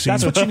dating scene.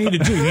 That's what you need to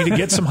do. You need to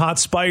get some hot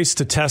spice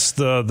to test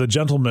the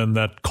gentlemen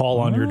that call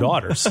on your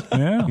daughters.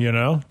 Yeah. You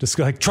know, just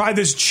like, try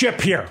this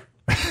chip here.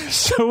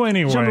 So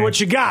anyway, show me what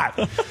you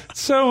got.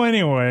 So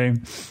anyway,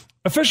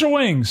 official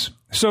wings.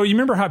 So you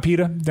remember Hot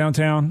Pita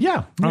downtown?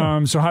 Yeah.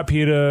 So Hot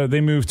Pita,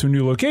 they moved to a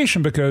new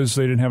location because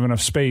they didn't have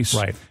enough space.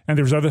 Right. And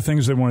there was other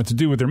things they wanted to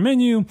do with their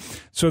menu.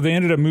 So they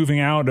ended up moving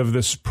out of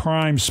this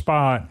prime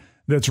spot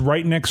that's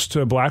right next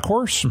to Black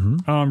Horse,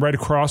 right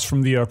across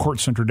from the Court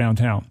Center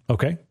downtown.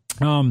 Okay.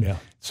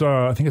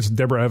 So I think it's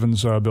Deborah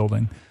Evans'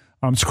 building.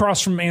 It's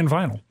across from Ann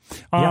Vinyl.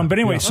 But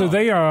anyway, so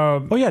they...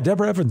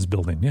 Deborah Evans'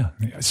 building, yeah.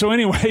 So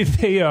anyway,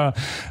 they...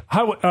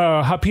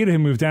 Hot Pita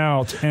had moved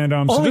out, and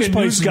so this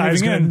place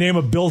guy's going to name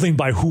a building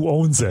by who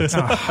owns it.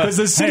 Because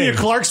the city of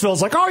Clarksville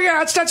is like, oh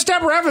yeah, that's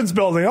Deborah Evans'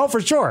 building. Oh,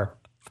 for sure.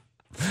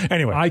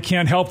 Anyway. I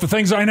can't help the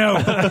things I know.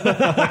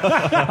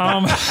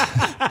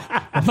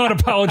 I'll not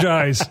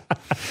apologize.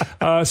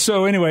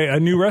 So anyway,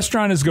 a new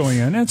restaurant is going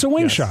in, and it's a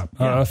wing shop.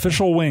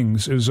 Official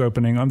Wings is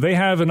opening. They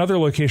have another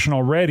location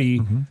already...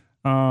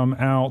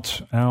 out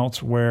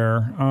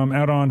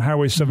on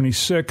Highway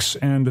 76,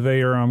 and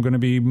they are going to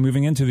be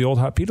moving into the old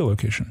Hot Pita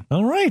location.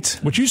 All right.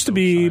 Which used to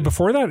be,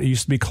 before that, it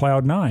used to be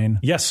Cloud 9.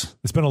 Yes.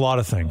 It's been a lot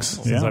of things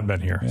since I've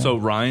been here. Yeah. So,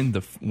 Ryan,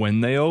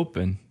 when they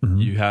open,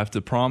 you have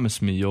to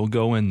promise me you'll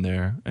go in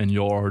there and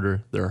you'll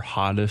order their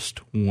hottest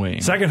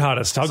wing. Second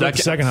hottest. I'll go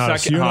second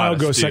hottest. You and I'll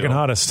go second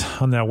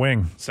hottest on that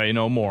wing. Say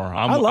no more.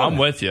 I'm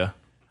with you.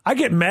 I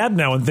get mad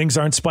now when things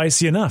aren't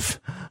spicy enough.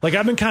 Like,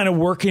 I've been kind of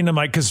working to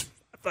because...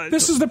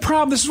 This is the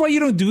problem. This is why you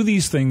don't do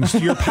these things to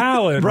your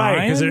palate,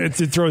 right? Because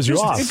it throws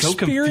you off.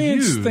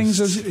 Experience things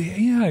as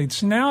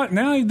It's now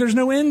there's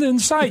no end in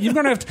sight. You're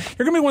gonna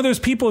be one of those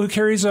people who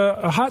carries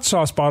a hot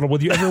sauce bottle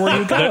with you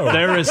everywhere you go.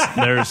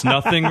 There's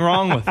nothing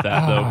wrong with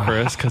that though,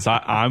 Chris. Because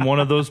I'm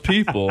one of those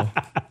people.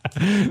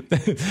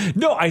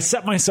 No, I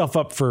set myself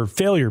up for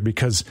failure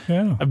because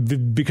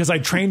I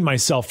trained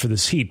myself for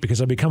this heat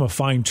because I become a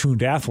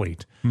fine-tuned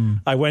athlete.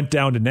 I went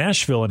down to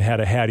Nashville and had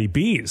a Hattie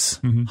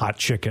B's hot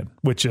chicken,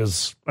 which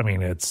is, I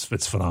mean,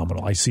 it's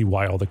phenomenal. I see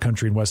why all the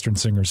country and Western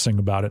singers sing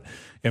about it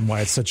and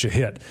why it's such a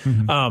hit.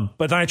 But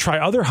then I try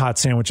other hot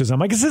sandwiches. I'm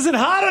like, this isn't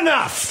hot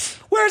enough.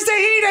 Where's the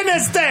heat in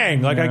this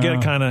thing? Like I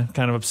get kind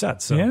of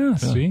upset. So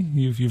see,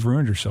 you've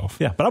ruined yourself.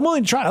 Yeah, but I'm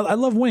willing to try. I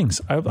love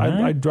wings. I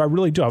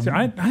really do. See,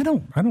 I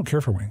don't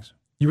care for wings.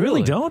 You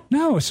really don't?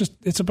 No,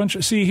 it's a bunch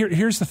of. See,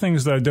 here's the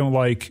things that I don't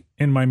like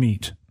in my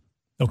meat.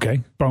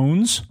 Okay,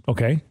 bones.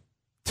 Okay,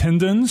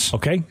 tendons.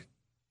 Okay,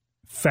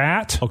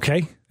 fat.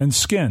 Okay, and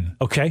skin.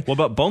 Okay. What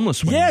about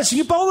boneless wings? Yes,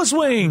 you get boneless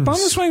wings.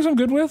 Boneless wings I'm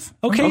good with.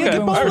 Okay, you get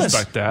boneless. I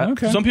respect that.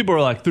 Okay. Some people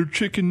are like, they're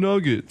chicken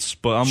nuggets,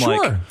 but I'm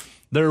like,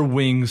 they're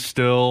wings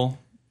still.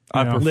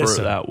 I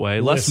prefer it that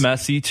way. Less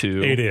messy,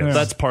 too. It is.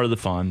 That's part of the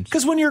fun.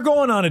 Because when you're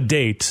going on a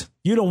date,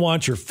 you don't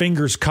want your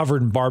fingers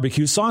covered in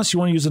barbecue sauce. You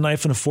want to use a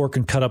knife and a fork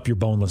and cut up your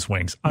boneless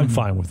wings. I'm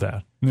fine with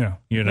that. Yeah.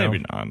 You know?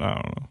 Maybe not. I don't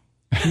know.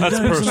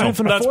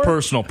 That's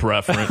personal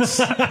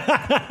preference.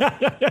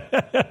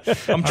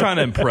 I'm trying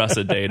to impress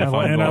a date. And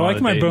I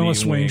like my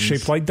boneless wings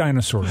shaped like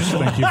dinosaurs.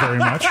 Thank you very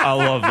much. I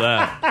love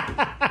that.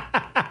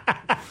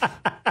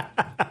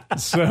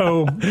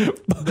 So,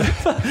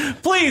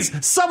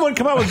 please, someone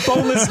come out with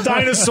boneless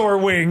dinosaur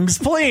wings,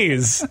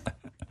 please.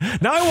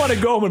 Now I want to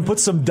go home and put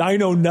some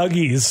dino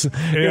nuggies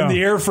in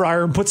the air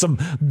fryer and put some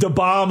Da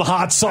Bomb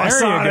hot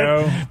sauce on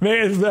it.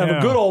 Man, have a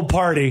good old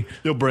party.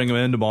 You'll bring them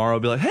in tomorrow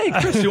and be like, hey,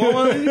 Chris, you want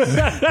one of these?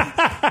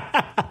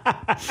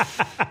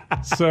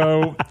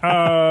 So,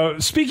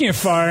 speaking of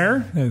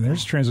fire,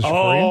 there's a transition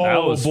for you.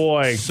 That was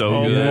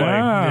so good.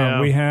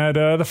 Yeah. We had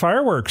the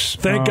fireworks.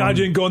 Thank God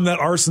you didn't go in that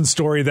arson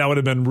story. That would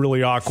have been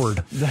really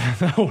awkward. There was.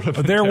 That would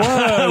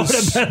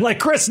have been like,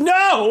 Chris,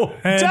 no,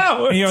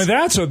 don't. You know,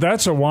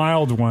 that's a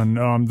wild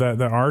one.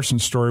 That arson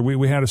story.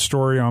 We had a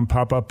story on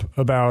pop up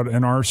about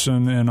an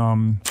arson and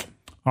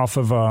off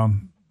of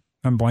I'm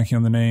blanking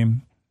on the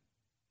name.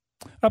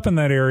 Up in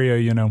that area,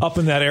 you know. Up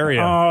in that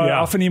area.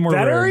 Off of Needmore Road.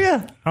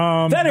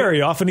 That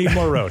area off of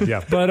Needmore Road,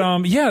 yeah.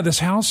 But, this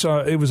house,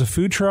 it was a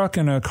food truck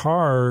and a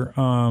car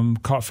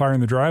caught fire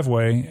in the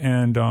driveway,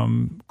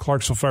 and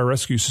Clarksville Fire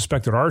Rescue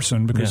suspected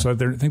arson because I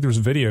think there was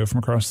a video from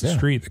across the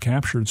street that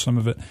captured some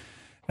of it.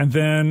 And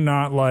then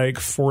not like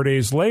 4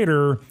 days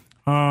later,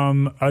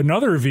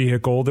 another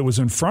vehicle that was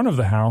in front of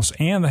the house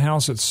and the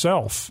house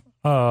itself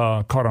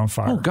caught on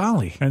fire. Oh,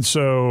 golly. And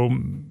so...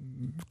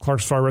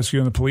 Clarksville Fire Rescue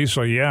and the police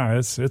are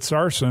it's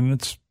arson.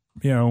 It's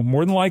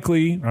more than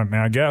likely,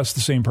 I guess the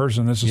same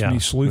person. This is me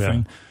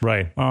sleuthing,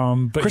 right?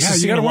 But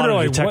you got to wonder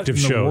what in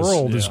the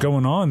world is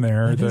going on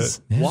there.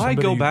 Why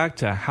go back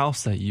to a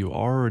house that you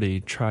already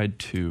tried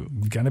to?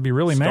 You got to be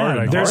really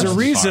mad. There's a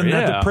reason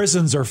that the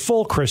prisons are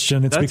full,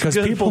 Christian. It's because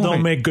people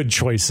don't make good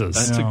choices.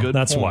 That's a good.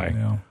 That's point. why.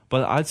 Yeah.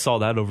 But I saw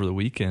that over the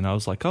weekend. I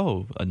was like,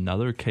 oh,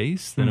 another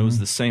case. Then it was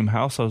the same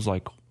house. I was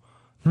like.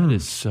 That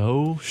is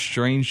so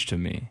strange to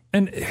me.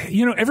 And,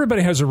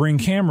 everybody has a Ring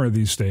camera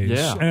these days.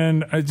 Yeah.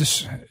 And I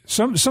just,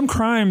 some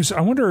crimes, I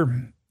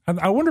wonder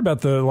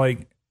about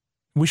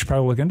we should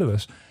probably look into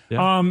this.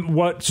 Yeah.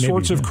 What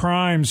sorts of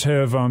crimes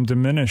have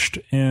diminished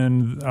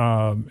in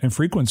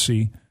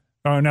frequency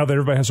now that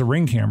everybody has a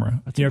Ring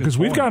camera? Because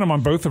we've got them on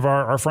both of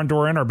our front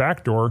door and our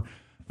back door.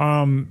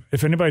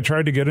 If anybody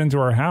tried to get into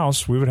our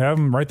house, we would have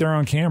them right there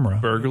on camera.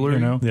 Burglary?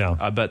 Yeah.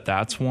 I bet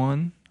that's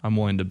one. I'm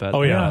willing to bet.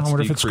 Oh, yeah. I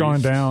wonder if it's gone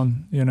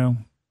down,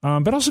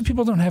 But also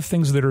people don't have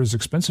things that are as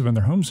expensive in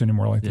their homes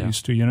anymore like they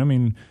used to.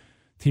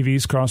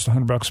 TVs cost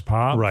 $100 a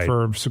pop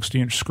for a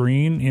 60-inch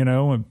screen.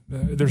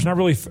 There's not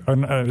really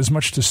as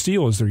much to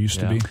steal as there used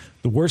to be.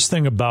 The worst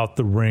thing about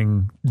the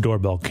Ring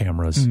doorbell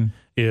cameras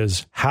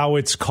is how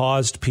it's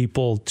caused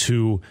people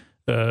to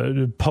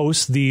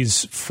post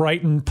these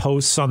frightened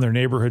posts on their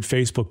neighborhood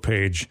Facebook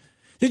page.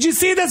 Did you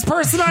see this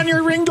person on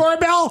your Ring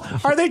doorbell?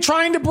 Are they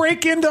trying to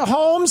break into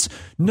homes?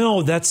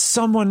 No, that's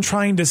someone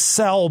trying to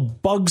sell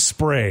bug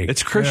spray.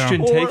 It's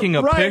Christian taking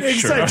a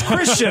picture. Right, it's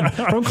Christian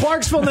from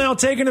Clarksville now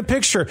taking a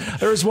picture.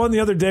 There was one the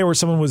other day where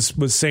someone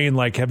was saying,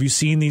 have you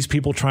seen these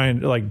people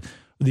trying,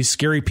 these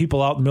scary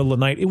people out in the middle of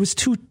the night? It was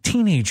two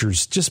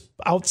teenagers just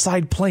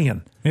outside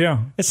playing.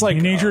 Yeah, it's like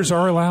teenagers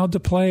are allowed to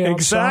play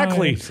outside.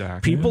 Exactly.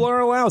 People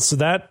are allowed, so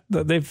that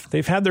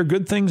they've had their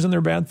good things and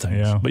their bad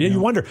things. Yeah. But you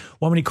wonder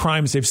how many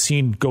crimes they've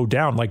seen go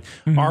down.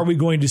 Are we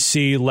going to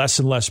see less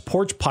and less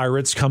porch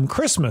pirates come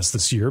Christmas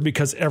this year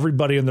because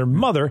everybody and their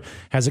mother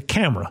has a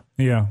camera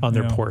on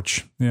their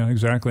porch? Yeah,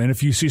 exactly. And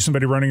if you see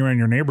somebody running around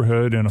your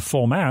neighborhood in a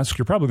full mask,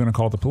 you're probably going to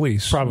call the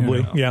police.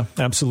 Probably, yeah,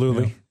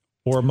 absolutely. Yeah.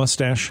 Or a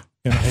mustache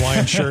in a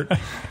Hawaiian shirt.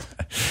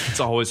 It's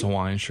always a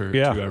Hawaiian shirt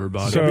to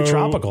everybody. So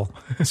tropical.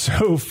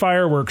 So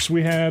fireworks.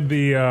 We had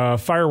the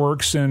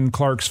fireworks in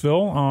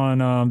Clarksville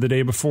on the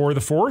day before the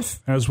 4th,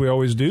 as we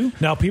always do.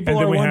 Now people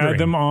are wondering. We had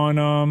them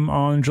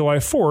on July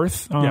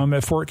 4th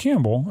at Fort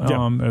Campbell,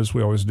 as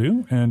we always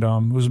do, and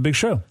it was a big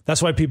show.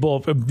 That's why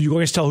you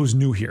always tell who's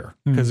new here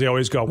because they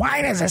always go,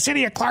 "Why does the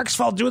city of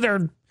Clarksville do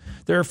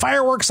their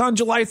fireworks on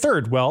July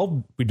 3rd?"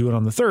 Well, we do it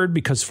on the 3rd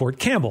because Fort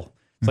Campbell.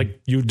 It's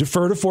like you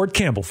defer to Fort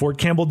Campbell. Fort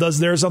Campbell does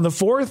theirs on the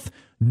 4th.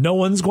 No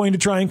one's going to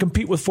try and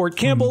compete with Fort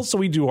Campbell, so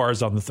we do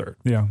ours on the 3rd.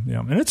 Yeah.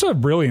 And it's a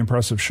really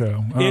impressive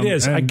show. It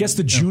is. I guess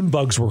the June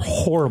bugs were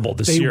horrible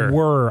this year. They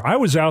were. I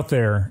was out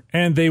there,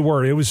 and they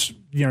were. It was,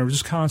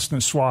 just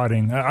constant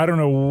swatting. I don't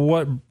know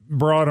what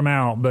brought them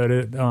out, but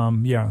it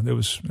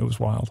was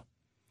wild.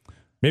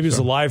 Maybe it's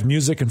the live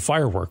music and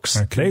fireworks.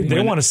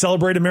 They want to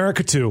celebrate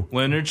America, too.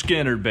 Leonard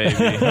Skinner, baby.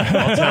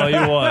 I'll tell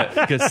you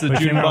what. Gets the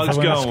June bugs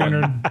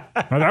going.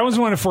 That was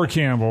one at Fort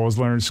Campbell, was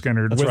Leonard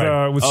Skinner.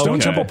 With Stone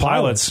Temple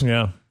Pilots.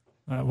 Yeah.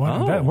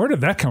 Where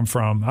did that come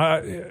from?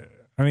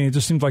 It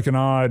just seemed like an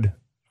odd...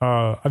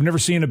 I've never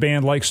seen a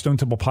band like Stone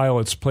Temple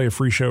Pilots play a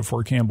free show at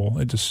Fort Campbell.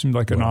 It just seemed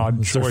like an odd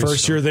choice. It's their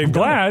first year they've I'm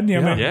glad.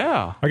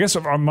 Yeah. I guess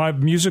my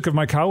music of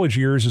my college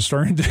years is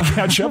starting to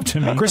catch up to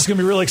me. Chris is going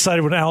to be really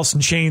excited when Alice in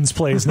Chains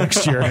plays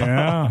next year.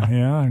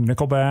 Yeah.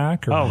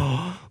 Nickelback.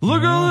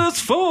 Look at this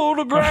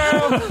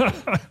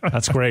photograph.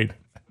 That's great.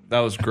 That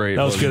was great.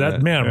 That was good.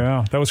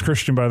 That was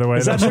Christian, by the way.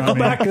 Is that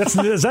Nickelback?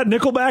 Is that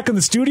Nickelback in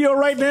the studio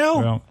right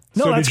now?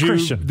 No, that's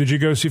Christian. Did you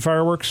go see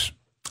fireworks?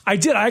 I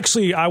did.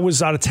 I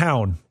was out of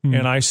town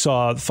and I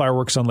saw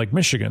fireworks on Lake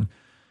Michigan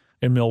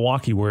in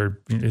Milwaukee, where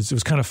it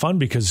was kind of fun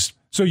because.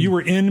 So you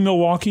were in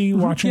Milwaukee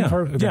watching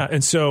fireworks? Okay. Yeah.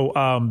 And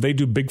so they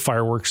do big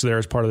fireworks there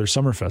as part of their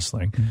Summerfest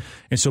thing.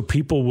 And so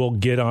people will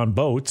get on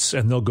boats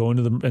and they'll go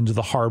into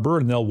the harbor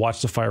and they'll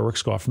watch the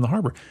fireworks go off from the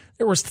harbor.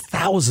 There was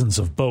thousands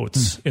of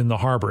boats in the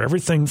harbor,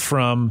 everything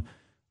from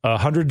a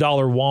 $100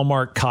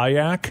 Walmart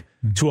kayak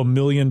to $1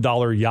 million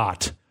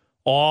yacht.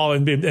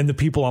 And the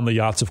people on the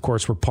yachts, of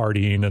course, were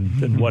partying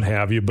and what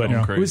have you. But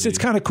it's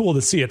kind of cool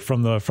to see it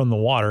from the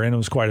water, and it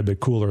was quite a bit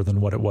cooler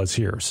than what it was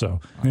here. So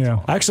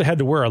I actually had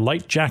to wear a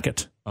light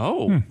jacket.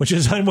 Which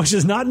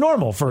is not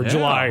normal for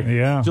July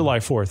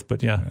 4th.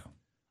 But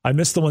I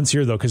missed the ones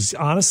here though, because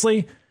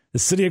honestly, the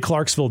city of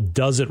Clarksville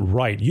does it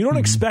right. You don't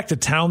expect a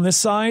town this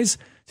size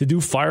to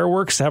do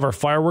fireworks, to have our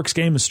fireworks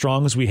game as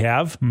strong as we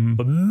have.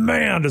 But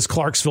man, does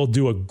Clarksville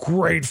do a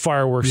great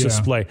fireworks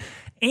display.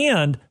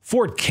 And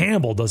Fort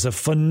Campbell does a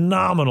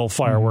phenomenal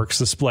fireworks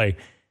display.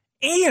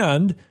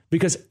 And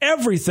because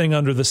everything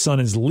under the sun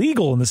is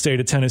legal in the state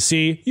of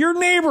Tennessee, your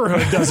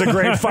neighborhood does a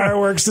great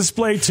fireworks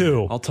display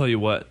too. I'll tell you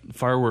what,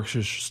 fireworks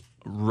is just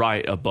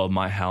right above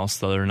my house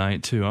the other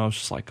night too. I was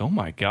just like, oh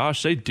my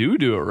gosh, they do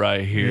it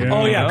right here. Yeah.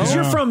 Oh yeah, because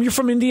you're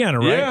from Indiana,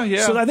 right?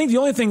 Yeah. So I think the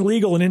only thing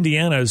legal in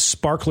Indiana is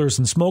sparklers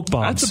and smoke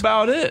bombs. That's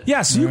about it.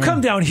 Yeah. So you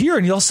come down here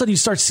and all of a sudden you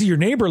start to see your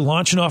neighbor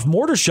launching off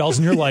mortar shells,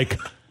 and you're like,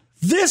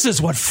 this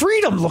is what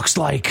freedom looks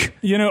like.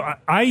 You know,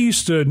 I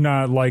used to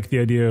not like the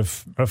idea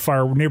of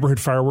neighborhood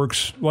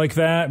fireworks like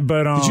that,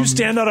 but did you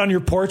stand out on your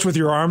porch with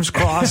your arms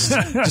crossed,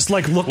 just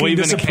like looking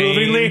waving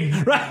disapprovingly?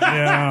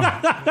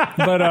 Yeah,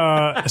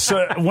 but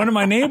so one of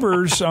my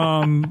neighbors,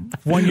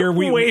 one year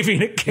we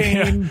waving a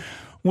cane. Yeah,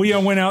 we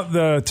went out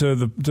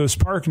to this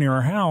park near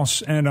our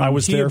house, and I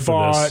was there for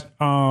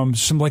bought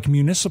some like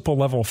municipal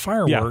level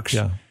fireworks.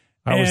 Yeah.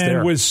 I was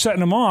there. Was setting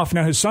them off.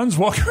 Now his son's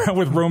walking around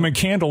with Roman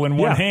candle in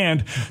one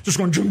hand, just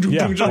going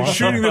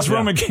shooting this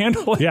Roman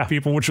candle at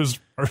people, which was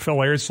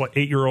hilarious. Like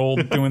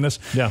 8-year-old doing this.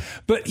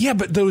 But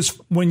those,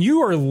 when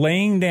you are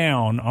laying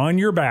down on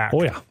your back,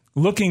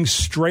 looking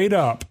straight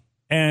up,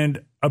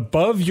 and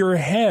above your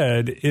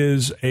head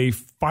is a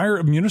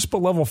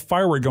municipal level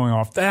firework going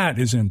off. That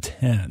is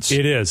intense.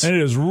 It is. And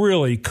it is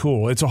really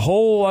cool. It's a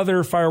whole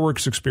other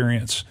fireworks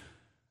experience.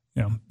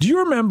 Yeah. Do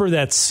you remember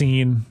that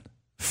scene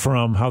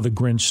from How the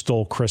Grinch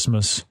Stole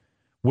Christmas,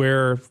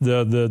 where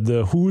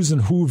the Who's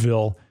in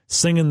Whoville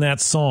singing that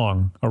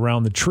song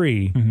around the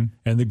tree,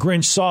 and the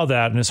Grinch saw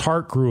that and his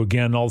heart grew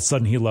again, and all of a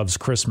sudden he loves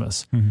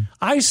Christmas.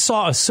 I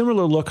saw a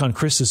similar look on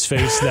Chris's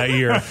face that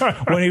year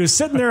when he was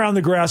sitting there on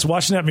the grass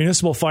watching that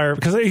municipal fire,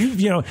 because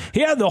he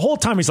had the whole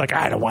time he's like,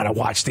 I don't want to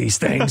watch these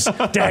things,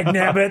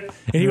 dagnabbit.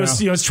 And he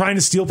was trying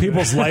to steal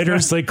people's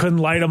lighters so they couldn't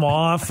light them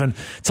off, and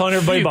telling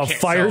everybody about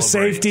fire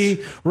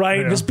safety,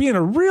 right? Just being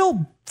a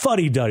real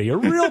fuddy-duddy, a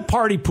real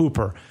party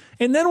pooper.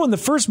 And then when the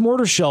first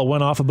mortar shell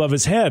went off above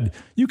his head,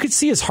 you could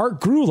see his heart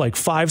grew like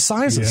 5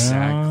 sizes.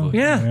 Exactly.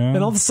 Yeah. And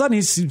all of a sudden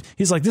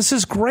he's like, this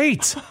is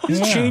great.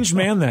 He's a changed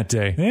man that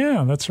day.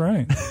 Yeah, that's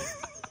right.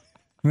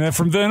 And then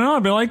from then on,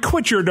 I'll be like,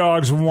 quit your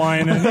dog's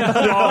whining. The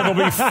dog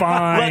will be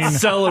fine. Let's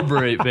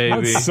celebrate, baby.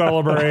 Let's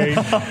celebrate.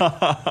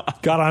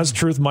 God honest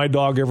truth, my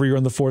dog every year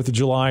on the 4th of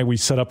July, we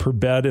set up her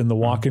bed in the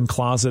walk-in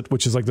closet,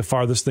 which is like the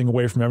farthest thing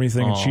away from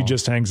everything, and she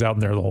just hangs out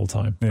in there the whole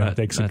time.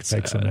 Takes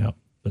a nap.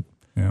 But,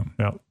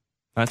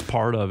 that's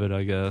part of it,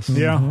 I guess.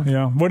 Yeah.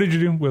 What did you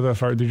do with a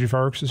fire? Did you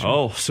fireworks this year?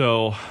 Oh,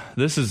 so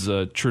this is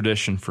a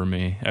tradition for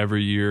me.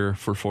 Every year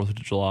for 4th of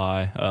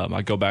July,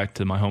 I go back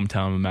to my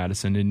hometown of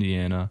Madison,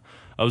 Indiana.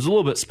 I was a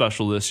little bit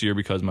special this year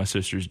because my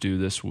sister's due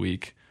this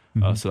week.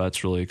 So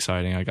that's really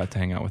exciting. I got to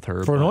hang out with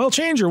her. For an oil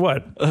change or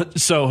what?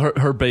 So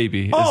her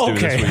baby is due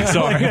this week.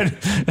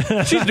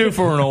 Sorry. She's due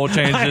for an oil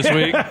change this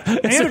week.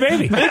 And a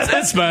baby.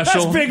 It's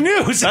special. That's big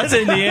news. That's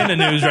Indiana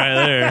news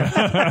right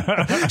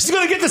there. She's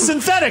going to get the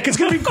synthetic. It's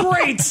going to be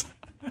great.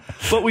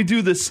 But we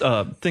do this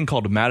thing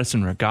called a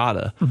Madison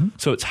Regatta.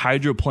 So it's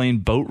hydroplane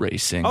boat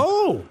racing.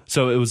 Oh.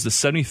 So it was the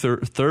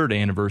 73rd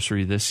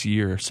anniversary this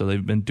year. So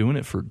they've been doing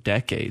it for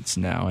decades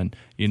now. And,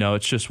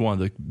 it's just one of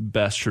the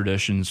best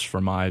traditions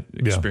from my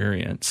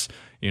experience.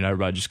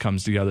 Everybody just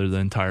comes together, the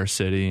entire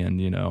city,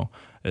 and,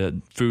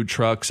 food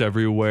trucks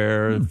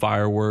everywhere,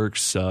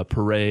 fireworks,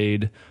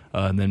 parade,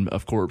 and then,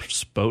 of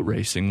course, boat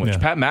racing, which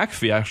Pat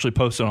McAfee actually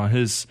posted on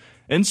his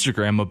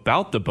Instagram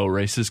about the boat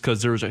races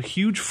because there was a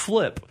huge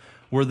flip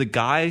where the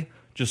guy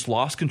just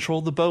lost control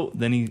of the boat,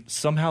 then he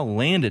somehow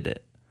landed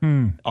it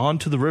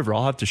onto the river.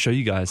 I'll have to show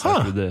you guys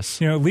after this.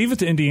 Leave it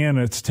to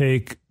Indiana to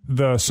take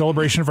the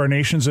celebration of our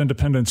nation's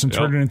independence and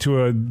turn it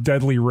into a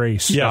deadly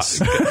race. Yes.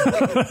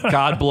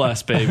 God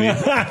bless, baby.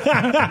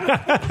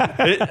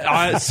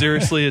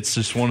 Seriously, it's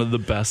just one of the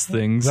best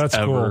things That's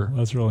ever. Cool.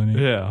 That's really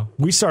neat. Yeah.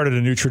 We started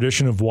a new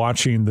tradition of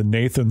watching the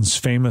Nathan's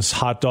famous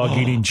hot dog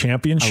eating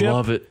championship. I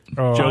love it.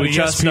 Joey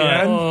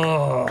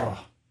Chestnut.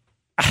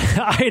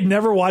 I had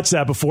never watched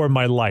that before in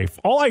my life.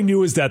 All I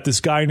knew is that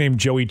this guy named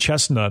Joey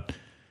Chestnut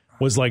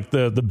was like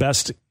the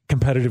best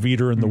competitive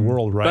eater in the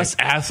world, right? Best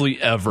athlete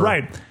ever.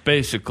 Right.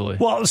 Basically.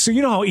 Well, so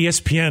you know how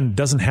ESPN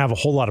doesn't have a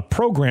whole lot of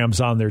programs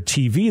on their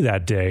TV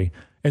that day.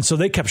 And so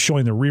they kept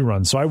showing the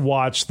reruns. So I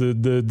watched the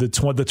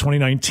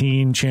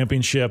 2019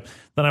 championship,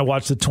 then I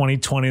watched the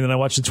 2020, then I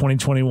watched the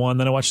 2021,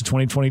 then I watched the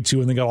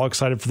 2022, and then got all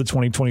excited for the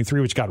 2023,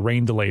 which got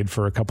rain delayed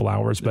for a couple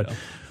hours.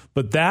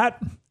 But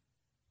that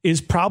is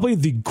probably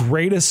the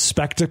greatest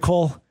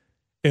spectacle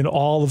in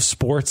all of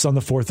sports on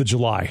the 4th of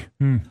July.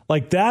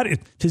 Like that,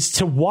 is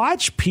to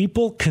watch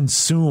people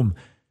consume.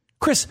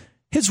 Chris,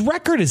 his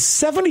record is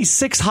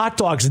 76 hot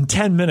dogs in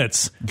 10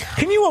 minutes.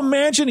 Can you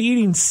imagine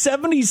eating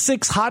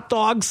 76 hot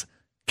dogs?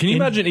 Can you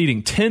imagine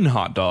eating 10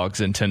 hot dogs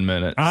in 10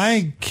 minutes?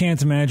 I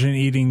can't imagine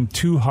eating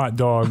 2 hot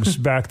dogs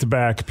back to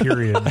back,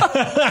 period.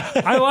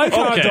 I like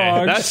hot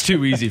dogs. That's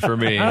too easy for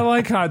me. I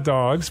like hot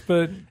dogs,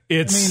 but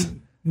it's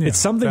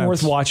something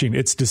worth watching.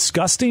 It's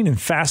disgusting and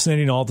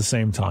fascinating all at the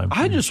same time.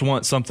 I just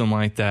want something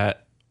like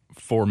that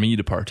for me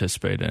to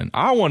participate in.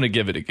 I want to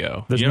give it a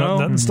Go. There's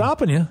nothing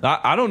stopping you.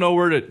 I don't know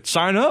where to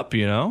sign up,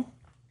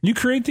 You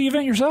create the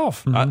event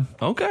yourself.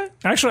 Okay.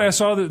 Actually, I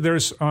saw that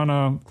there's on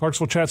a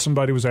Clarksville chat,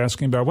 somebody was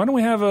asking about, why don't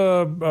we have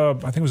I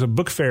think it was a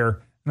book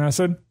fair? And I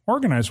said,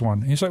 organize one.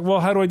 And he's like, well,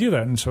 how do I do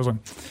that? And so I was like,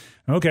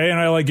 okay. And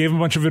I gave him a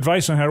bunch of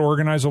advice on how to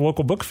organize a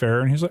local book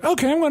fair. And he's like,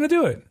 okay, I'm going to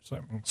do it.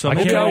 So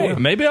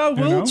maybe I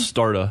will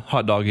start a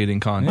hot dog eating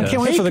contest. I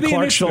can't wait for the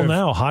Clarksville initiative.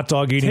 Now hot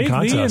dog eating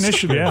contest. The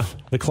initiative. Yeah,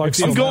 the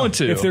Clarksville. I'm going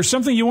to. If there's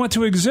something you want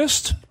to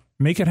exist,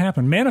 Make it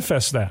happen.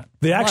 Manifest that.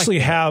 They actually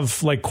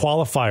have like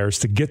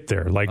qualifiers to get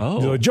there. Like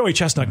Joey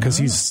Chestnut, because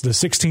he's the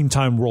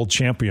 16-time world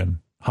champion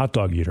hot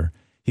dog eater.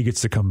 He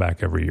gets to come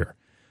back every year.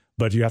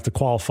 But you have to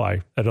qualify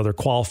at other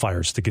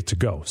qualifiers to get to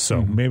go.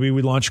 So maybe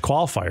we launch a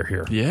qualifier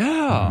here.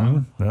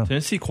 Yeah.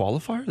 Tennessee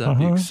qualifier? That'd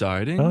be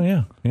exciting.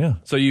 Oh, yeah.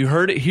 So you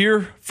heard it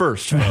here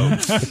first,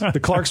 folks. The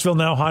Clarksville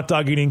Now hot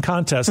dog eating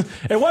contest.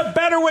 And what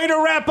better way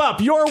to wrap up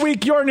your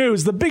week, your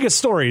news, the biggest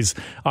stories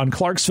on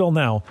Clarksville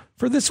Now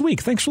for this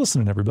week. Thanks for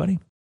listening, everybody.